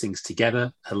looking at these things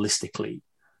together holistically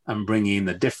and bringing in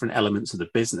the different elements of the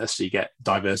business, so you get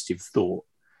diversity of thought,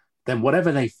 then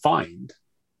whatever they find,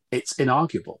 it's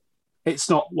inarguable. It's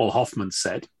not, well, Hoffman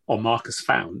said or Marcus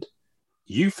found.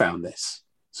 You found this.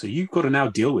 So you've got to now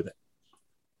deal with it.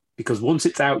 Because once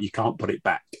it's out, you can't put it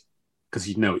back because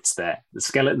you know it's there. The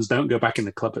skeletons don't go back in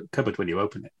the cupboard when you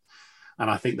open it. And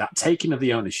I think that taking of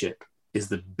the ownership is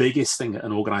the biggest thing that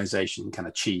an organization can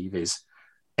achieve, is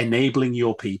enabling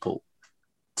your people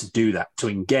to do that, to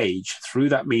engage through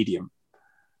that medium.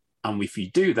 And if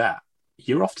you do that,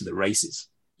 you're off to the races.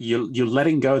 You're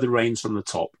letting go of the reins from the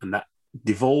top, and that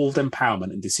devolved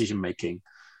empowerment and decision-making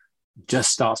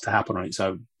just starts to happen on its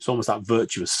own. It's almost that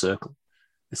virtuous circle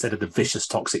instead of the vicious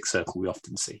toxic circle we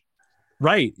often see.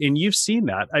 Right. And you've seen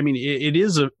that. I mean, it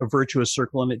is a virtuous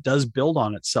circle, and it does build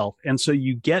on itself. And so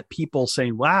you get people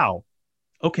saying, wow,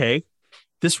 okay,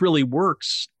 this really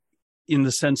works, in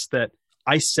the sense that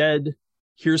I said,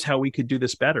 here's how we could do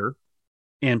this better.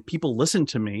 And people listened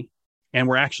to me, and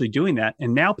we're actually doing that.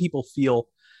 And now people feel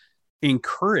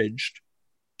encouraged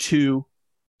to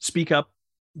speak up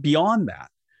beyond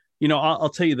that. You know, I'll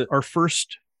tell you that our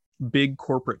first big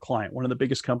corporate client, one of the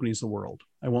biggest companies in the world,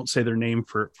 I won't say their name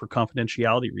for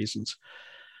confidentiality reasons.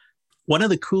 One of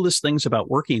the coolest things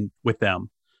about working with them,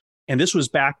 and this was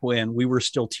back when we were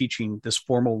still teaching this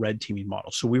formal red teaming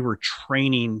model. So we were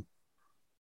training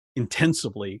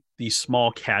intensively these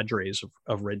small cadres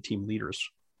of red team leaders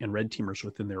and red teamers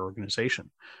within their organization.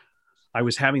 I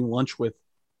was having lunch with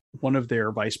one of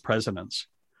their vice presidents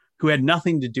who had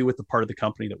nothing to do with the part of the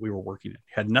company that we were working in,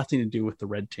 had nothing to do with the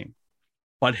red team.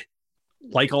 But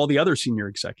like all the other senior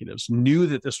executives, knew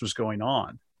that this was going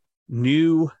on,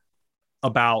 knew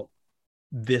about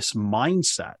this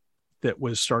mindset that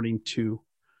was starting to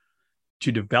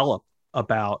develop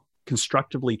about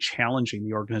constructively challenging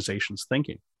the organization's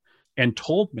thinking, and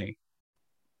told me,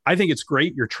 I think it's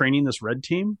great you're training this red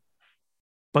team,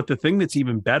 but the thing that's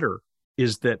even better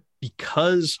is that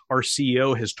because our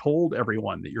CEO has told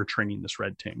everyone that you're training this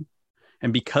red team,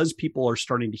 and because people are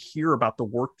starting to hear about the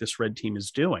work this red team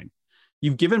is doing,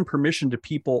 you've given permission to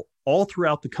people all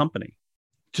throughout the company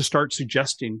to start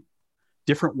suggesting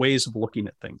different ways of looking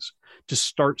at things, to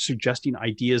start suggesting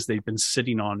ideas they've been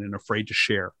sitting on and afraid to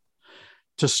share,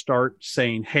 to start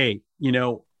saying, hey, you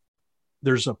know,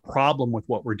 there's a problem with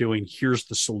what we're doing. Here's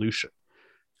the solution.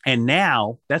 And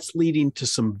now that's leading to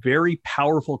some very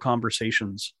powerful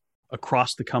conversations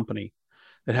across the company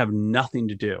that have nothing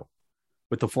to do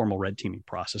with the formal red teaming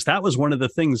process. That was one of the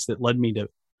things that led me to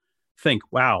think,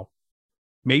 wow,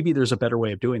 maybe there's a better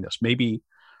way of doing this. Maybe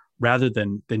rather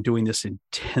than doing this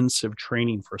intensive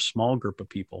training for a small group of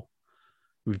people,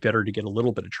 it would be better to get a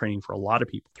little bit of training for a lot of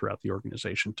people throughout the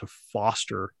organization to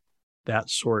foster that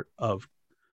sort of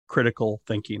critical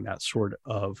thinking, that sort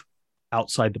of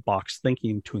outside the box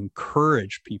thinking, to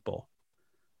encourage people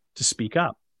to speak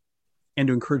up and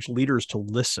to encourage leaders to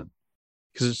listen.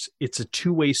 Because it's a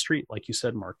two-way street, like you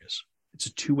said, Marcus. It's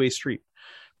a two-way street.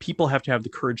 People have to have the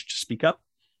courage to speak up.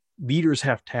 Leaders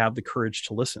have to have the courage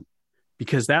to listen,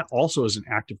 because that also is an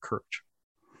act of courage.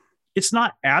 It's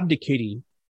not abdicating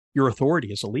your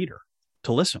authority as a leader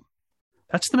to listen.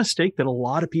 That's the mistake that a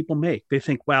lot of people make. They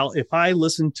think, well, if I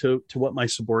listen to what my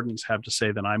subordinates have to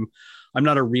say, then I'm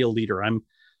not a real leader.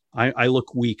 I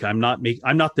look weak. I'm not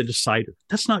the decider.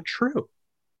 That's not true.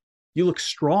 You look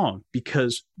strong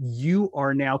because you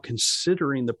are now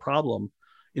considering the problem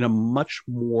in a much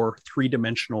more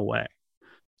three-dimensional way.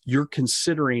 You're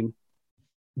considering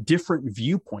different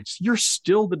viewpoints. You're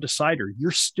still the decider.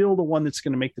 You're still the one that's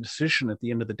going to make the decision at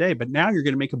the end of the day. But now you're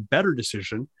going to make a better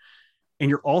decision. And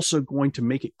you're also going to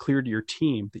make it clear to your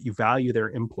team that you value their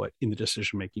input in the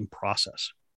decision-making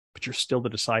process. But you're still the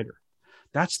decider.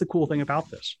 That's the cool thing about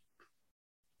this.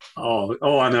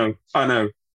 Oh, I know.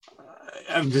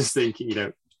 I'm just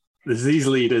thinking, there's these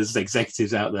leaders,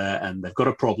 executives out there, and they've got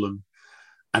a problem,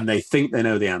 and they think they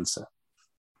know the answer.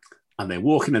 And they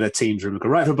walk into their team's room and go,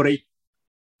 right, everybody,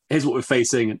 here's what we're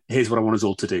facing, and here's what I want us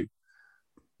all to do.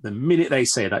 The minute they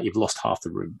say that, you've lost half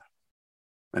the room.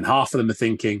 And half of them are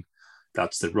thinking,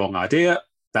 that's the wrong idea,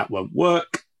 that won't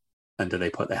work. And do they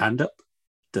put their hand up?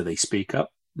 Do they speak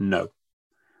up? No.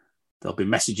 They'll be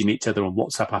messaging each other on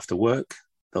WhatsApp after work.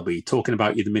 They'll be talking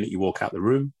about you the minute you walk out the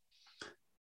room.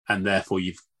 And therefore,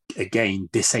 you've, again,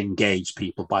 disengaged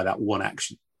people by that one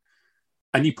action.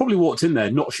 And you probably walked in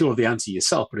there not sure of the answer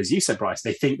yourself, but as you said, Bryce,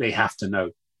 they think they have to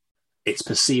know. It's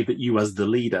perceived that you as the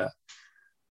leader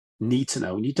need to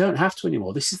know, and you don't have to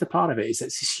anymore. This is the part of it, is that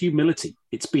this humility.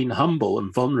 It's being humble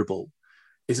and vulnerable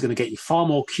is going to get you far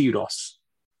more kudos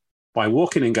by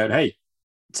walking and going, hey,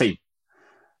 team,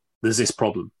 there's this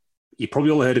problem. You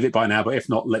probably all heard of it by now, but if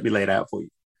not, let me lay it out for you.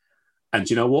 And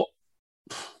you know what?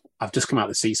 I've just come out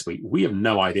of the C-suite. We have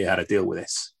no idea how to deal with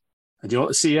this. And do you know what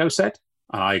the CEO said?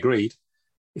 And I agreed.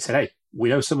 He said, hey, we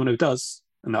know someone who does,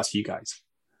 and that's you guys.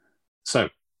 So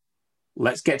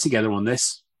let's get together on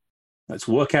this. Let's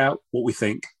work out what we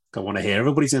think. I want to hear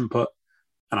everybody's input.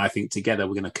 And I think together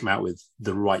we're going to come out with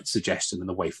the right suggestion and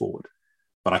the way forward.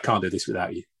 But I can't do this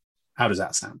without you. How does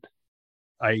that sound?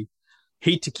 I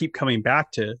hate to keep coming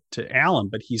back to Alan,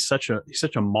 but he's such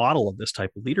a model of this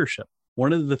type of leadership.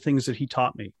 One of the things that he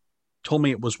told me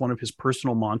it was one of his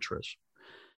personal mantras,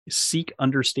 is seek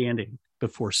understanding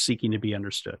before seeking to be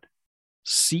understood.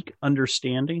 Seek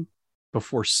understanding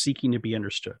before seeking to be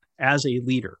understood. As a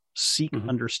leader, seek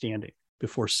understanding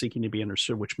before seeking to be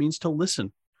understood, which means to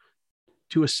listen,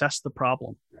 to assess the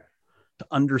problem, to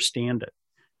understand it,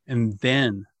 and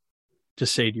then to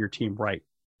say to your team, right,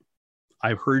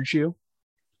 I've heard you,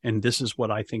 and this is what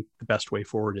I think the best way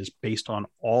forward is based on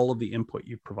all of the input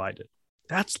you've provided.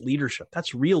 That's leadership.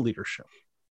 That's real leadership.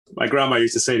 My grandma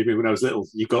used to say to me when I was little,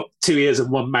 you've got 2 ears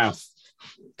and 1 mouth.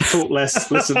 Talk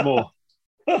less, listen more.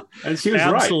 And she was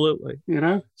right. Absolutely.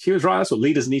 She was right. That's what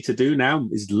leaders need to do now,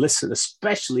 is listen,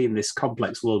 especially in this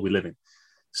complex world we live in.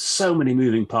 So many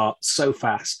moving parts, so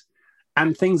fast,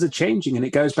 and things are changing. And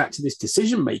it goes back to this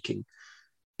decision making.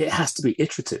 It has to be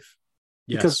iterative.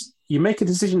 Yes. Because you make a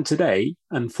decision today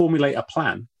and formulate a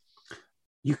plan,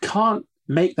 you can't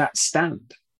make that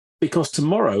stand, because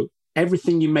tomorrow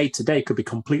everything you made today could be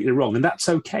completely wrong, and that's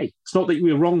okay. It's not that you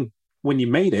were wrong when you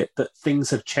made it, that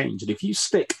things have changed. And if you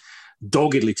stick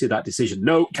doggedly to that decision,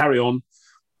 no, carry on,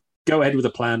 go ahead with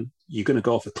a plan, you're going to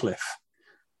go off a cliff.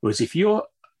 Whereas if you're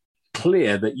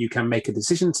clear that you can make a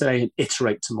decision today and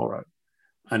iterate tomorrow,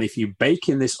 and if you bake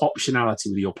in this optionality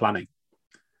with your planning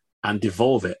and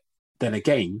devolve it, then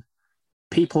again,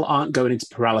 people aren't going into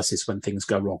paralysis when things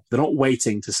go wrong. They're not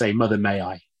waiting to say, Mother, may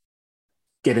I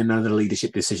get another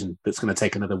leadership decision that's going to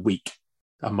take another week,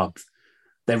 a month.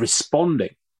 They're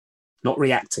responding, not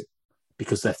reacting,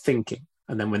 because they're thinking.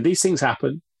 And then when these things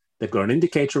happen, they've got an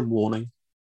indicator and warning,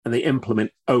 and they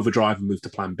implement overdrive and move to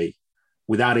plan B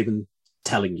without even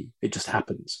telling you. It just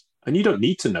happens. And you don't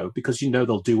need to know, because you know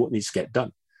they'll do what needs to get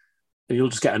done. And you'll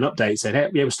just get an update saying, hey,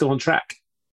 yeah, we're still on track.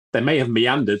 They may have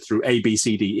meandered through A, B,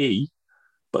 C, D, E,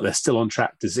 but they're still on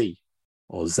track to Z,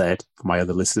 or Z for my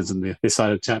other listeners in this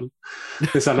side of the channel,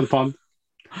 this side of the pond.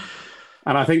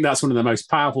 And I think that's one of the most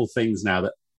powerful things now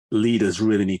that leaders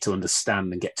really need to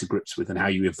understand and get to grips with, and how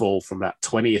you evolve from that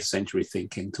 20th century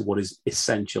thinking to what is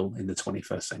essential in the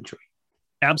 21st century.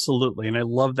 Absolutely. And I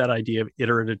love that idea of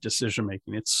iterative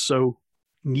decision-making. It's so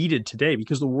needed today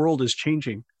because the world is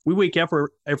changing. We wake up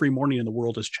every morning and the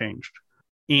world has changed.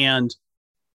 And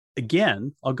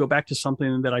again, I'll go back to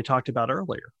something that I talked about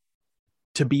earlier.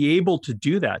 To be able to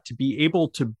do that, to be able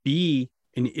to be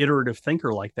an iterative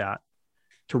thinker like that,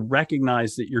 to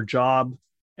recognize that your job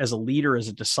as a leader, as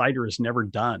a decider is never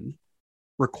done,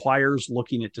 requires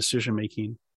looking at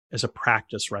decision-making as a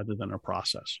practice rather than a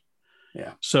process.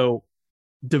 Yeah. So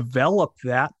develop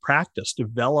that practice,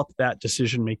 develop that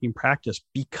decision-making practice,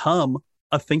 become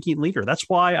a thinking leader. That's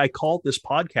why I called this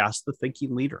podcast The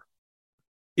Thinking Leader,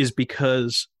 is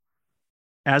because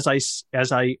as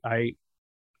I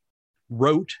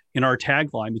wrote in our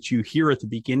tagline that you hear at the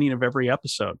beginning of every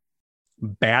episode,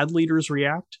 bad leaders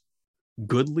react,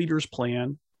 good leaders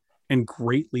plan, and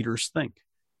great leaders think.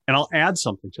 And I'll add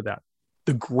something to that.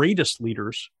 The greatest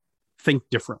leaders think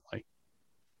differently.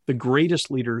 The greatest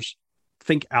leaders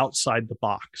think outside the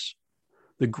box.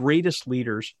 The greatest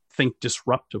leaders think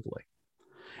disruptively.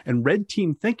 And red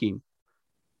team thinking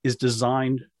is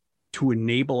designed to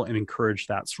enable and encourage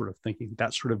that sort of thinking,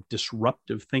 that sort of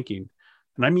disruptive thinking.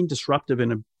 And I mean disruptive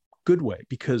in a good way,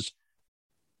 because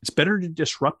it's better to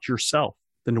disrupt yourself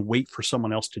than to wait for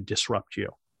someone else to disrupt you.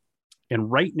 And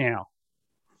right now,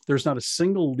 there's not a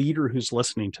single leader who's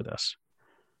listening to this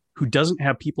who doesn't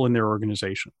have people in their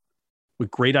organization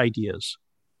with great ideas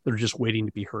that are just waiting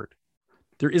to be heard.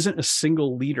 There isn't a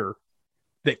single leader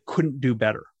that couldn't do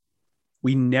better.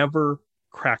 We never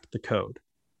crack the code.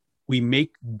 We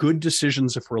make good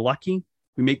decisions if we're lucky.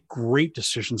 We make great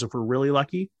decisions if we're really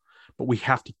lucky, but we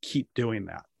have to keep doing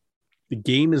that. The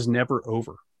game is never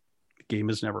over. The game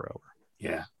is never over.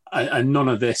 Yeah. And none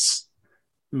of this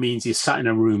means you're sat in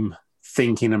a room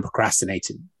thinking and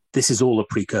procrastinating. This is all a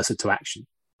precursor to action,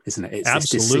 isn't it? It's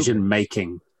Absolutely. This decision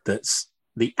making that's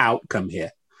the outcome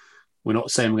here. We're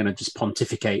not saying we're going to just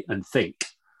pontificate and think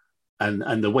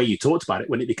And the way you talked about it,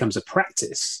 when it becomes a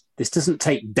practice, this doesn't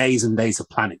take days and days of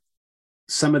planning.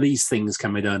 Some of these things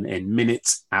can be done in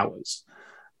minutes, hours.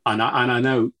 And I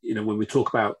know, when we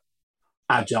talk about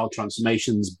agile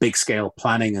transformations, big scale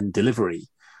planning and delivery,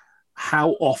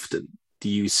 how often do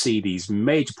you see these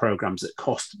major programs that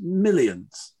cost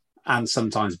millions and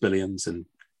sometimes billions? And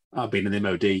I've been in the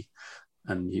MOD,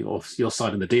 and your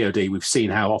side in the DoD, we've seen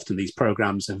how often these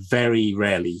programs are very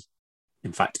rarely,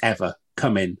 in fact, ever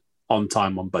come in on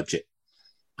time, on budget.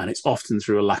 And it's often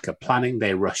through a lack of planning.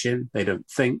 They rush in, they don't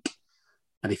think.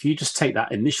 And if you just take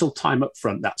that initial time up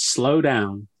front, that slow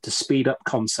down to speed up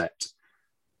concept,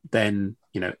 then,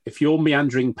 if your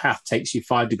meandering path takes you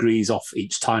 5 degrees off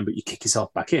each time, but you kick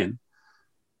yourself back in,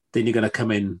 then you're going to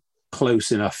come in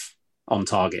close enough on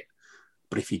target.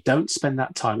 But if you don't spend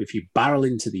that time, if you barrel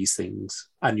into these things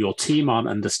and your team aren't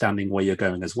understanding where you're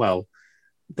going as well,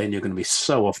 then you're going to be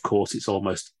so off course, it's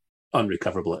almost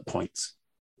unrecoverable at points.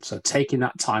 So taking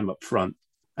that time up front,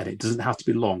 and it doesn't have to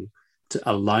be long, to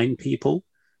align people,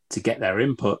 to get their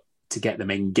input, to get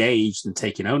them engaged and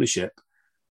taking ownership.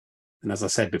 And as I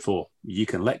said before, you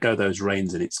can let go those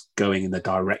reins and it's going in the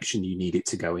direction you need it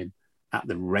to go in, at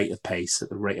the rate of pace, at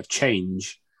the rate of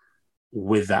change,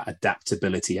 with that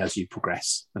adaptability as you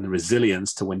progress and the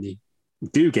resilience to when you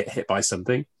do get hit by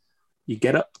something, you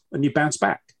get up and you bounce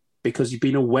back because you've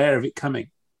been aware of it coming.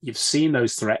 You've seen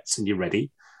those threats and you're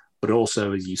ready. But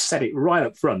also, as you said it right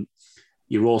up front,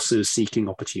 you're also seeking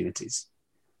opportunities.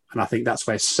 And I think that's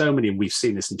where so many, and we've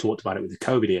seen this and talked about it with the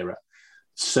COVID era,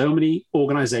 so many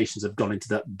organizations have gone into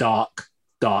that dark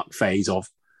phase of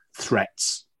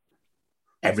threats.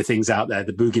 Everything's out there.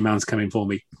 The boogeyman's coming for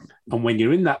me. And when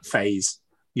you're in that phase,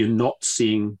 you're not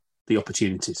seeing the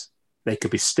opportunities. They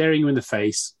could be staring you in the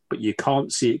face, but you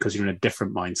can't see it because you're in a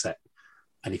different mindset.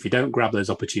 And if you don't grab those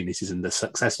opportunities, and the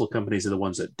successful companies are the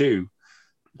ones that do,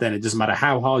 then it doesn't matter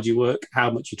how hard you work, how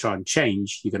much you try and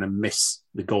change, you're going to miss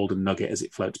the golden nugget as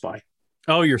it floats by.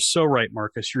 Oh, you're so right,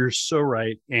 Marcus. You're so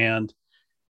right. And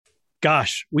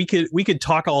gosh, we could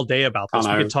talk all day about this.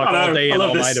 We could talk all day and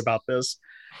all night about this.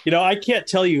 I can't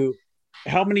tell you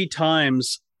how many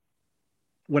times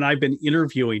when I've been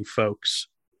interviewing folks,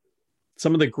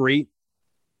 some of the great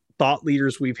thought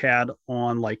leaders we've had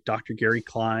on, like Dr. Gary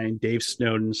Klein, Dave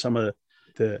Snowden, some of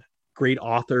the great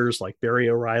authors like Barry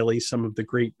O'Reilly, some of the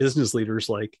great business leaders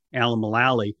like Alan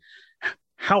Mulally,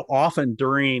 how often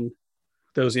during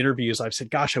those interviews I've said,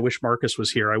 gosh, I wish Marcus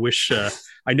was here. I wish,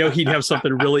 I know he'd have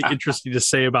something really interesting to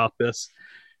say about this.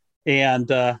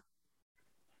 And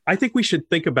I think we should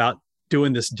think about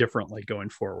doing this differently going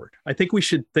forward. I think we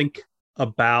should think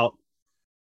about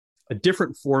a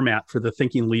different format for the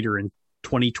Thinking Leader in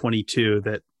 2022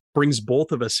 that brings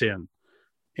both of us in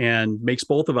and makes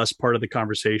both of us part of the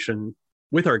conversation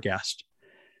with our guest.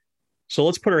 So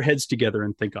let's put our heads together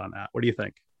and think on that. What do you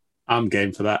think? I'm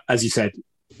game for that. As you said,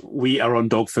 we are on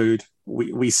dog food.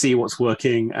 We see what's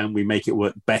working and we make it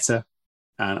work better.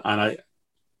 And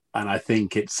I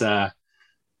think it's the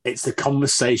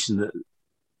conversation that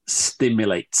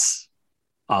stimulates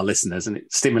our listeners and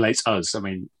it stimulates us. I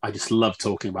mean, I just love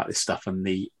talking about this stuff and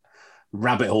the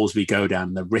rabbit holes we go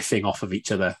down, the riffing off of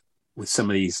each other with some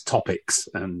of these topics,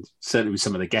 and certainly with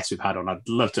some of the guests we've had on. I'd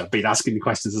love to have been asking the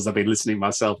questions as I've been listening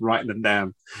myself, writing them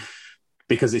down,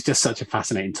 because it's just such a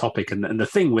fascinating topic. And the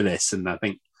thing with this, and I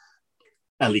think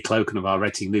Ellie Cloken of our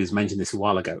Red Team News mentioned this a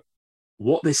while ago,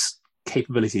 what this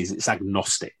capability is, it's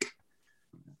agnostic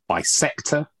by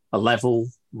sector, a level,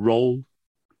 role.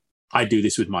 I do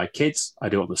this with my kids. I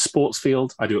do it on the sports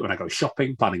field. I do it when I go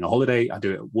shopping, planning a holiday. I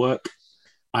do it at work.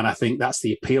 And I think that's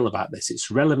the appeal about this. It's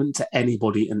relevant to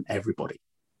anybody and everybody.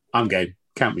 I'm game.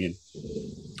 Count me in.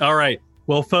 All right.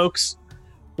 Well, folks,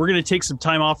 we're going to take some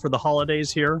time off for the holidays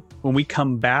here. When we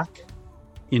come back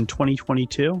in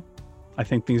 2022, I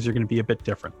think things are going to be a bit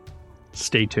different.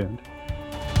 Stay tuned.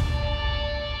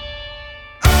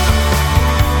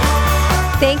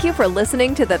 Thank you for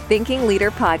listening to the Thinking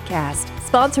Leader podcast,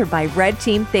 sponsored by Red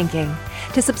Team Thinking.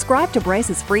 To subscribe to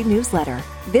Bryce's free newsletter,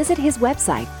 visit his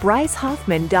website,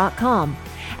 brycehoffman.com.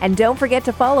 And don't forget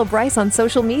to follow Bryce on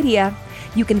social media.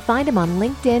 You can find him on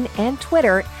LinkedIn and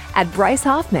Twitter at Bryce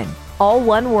Hoffman, all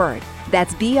one word.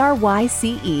 That's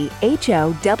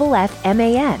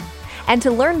BRYCEHOFFMAN. And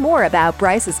to learn more about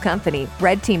Bryce's company,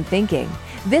 Red Team Thinking,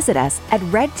 visit us at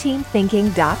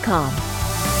redteamthinking.com.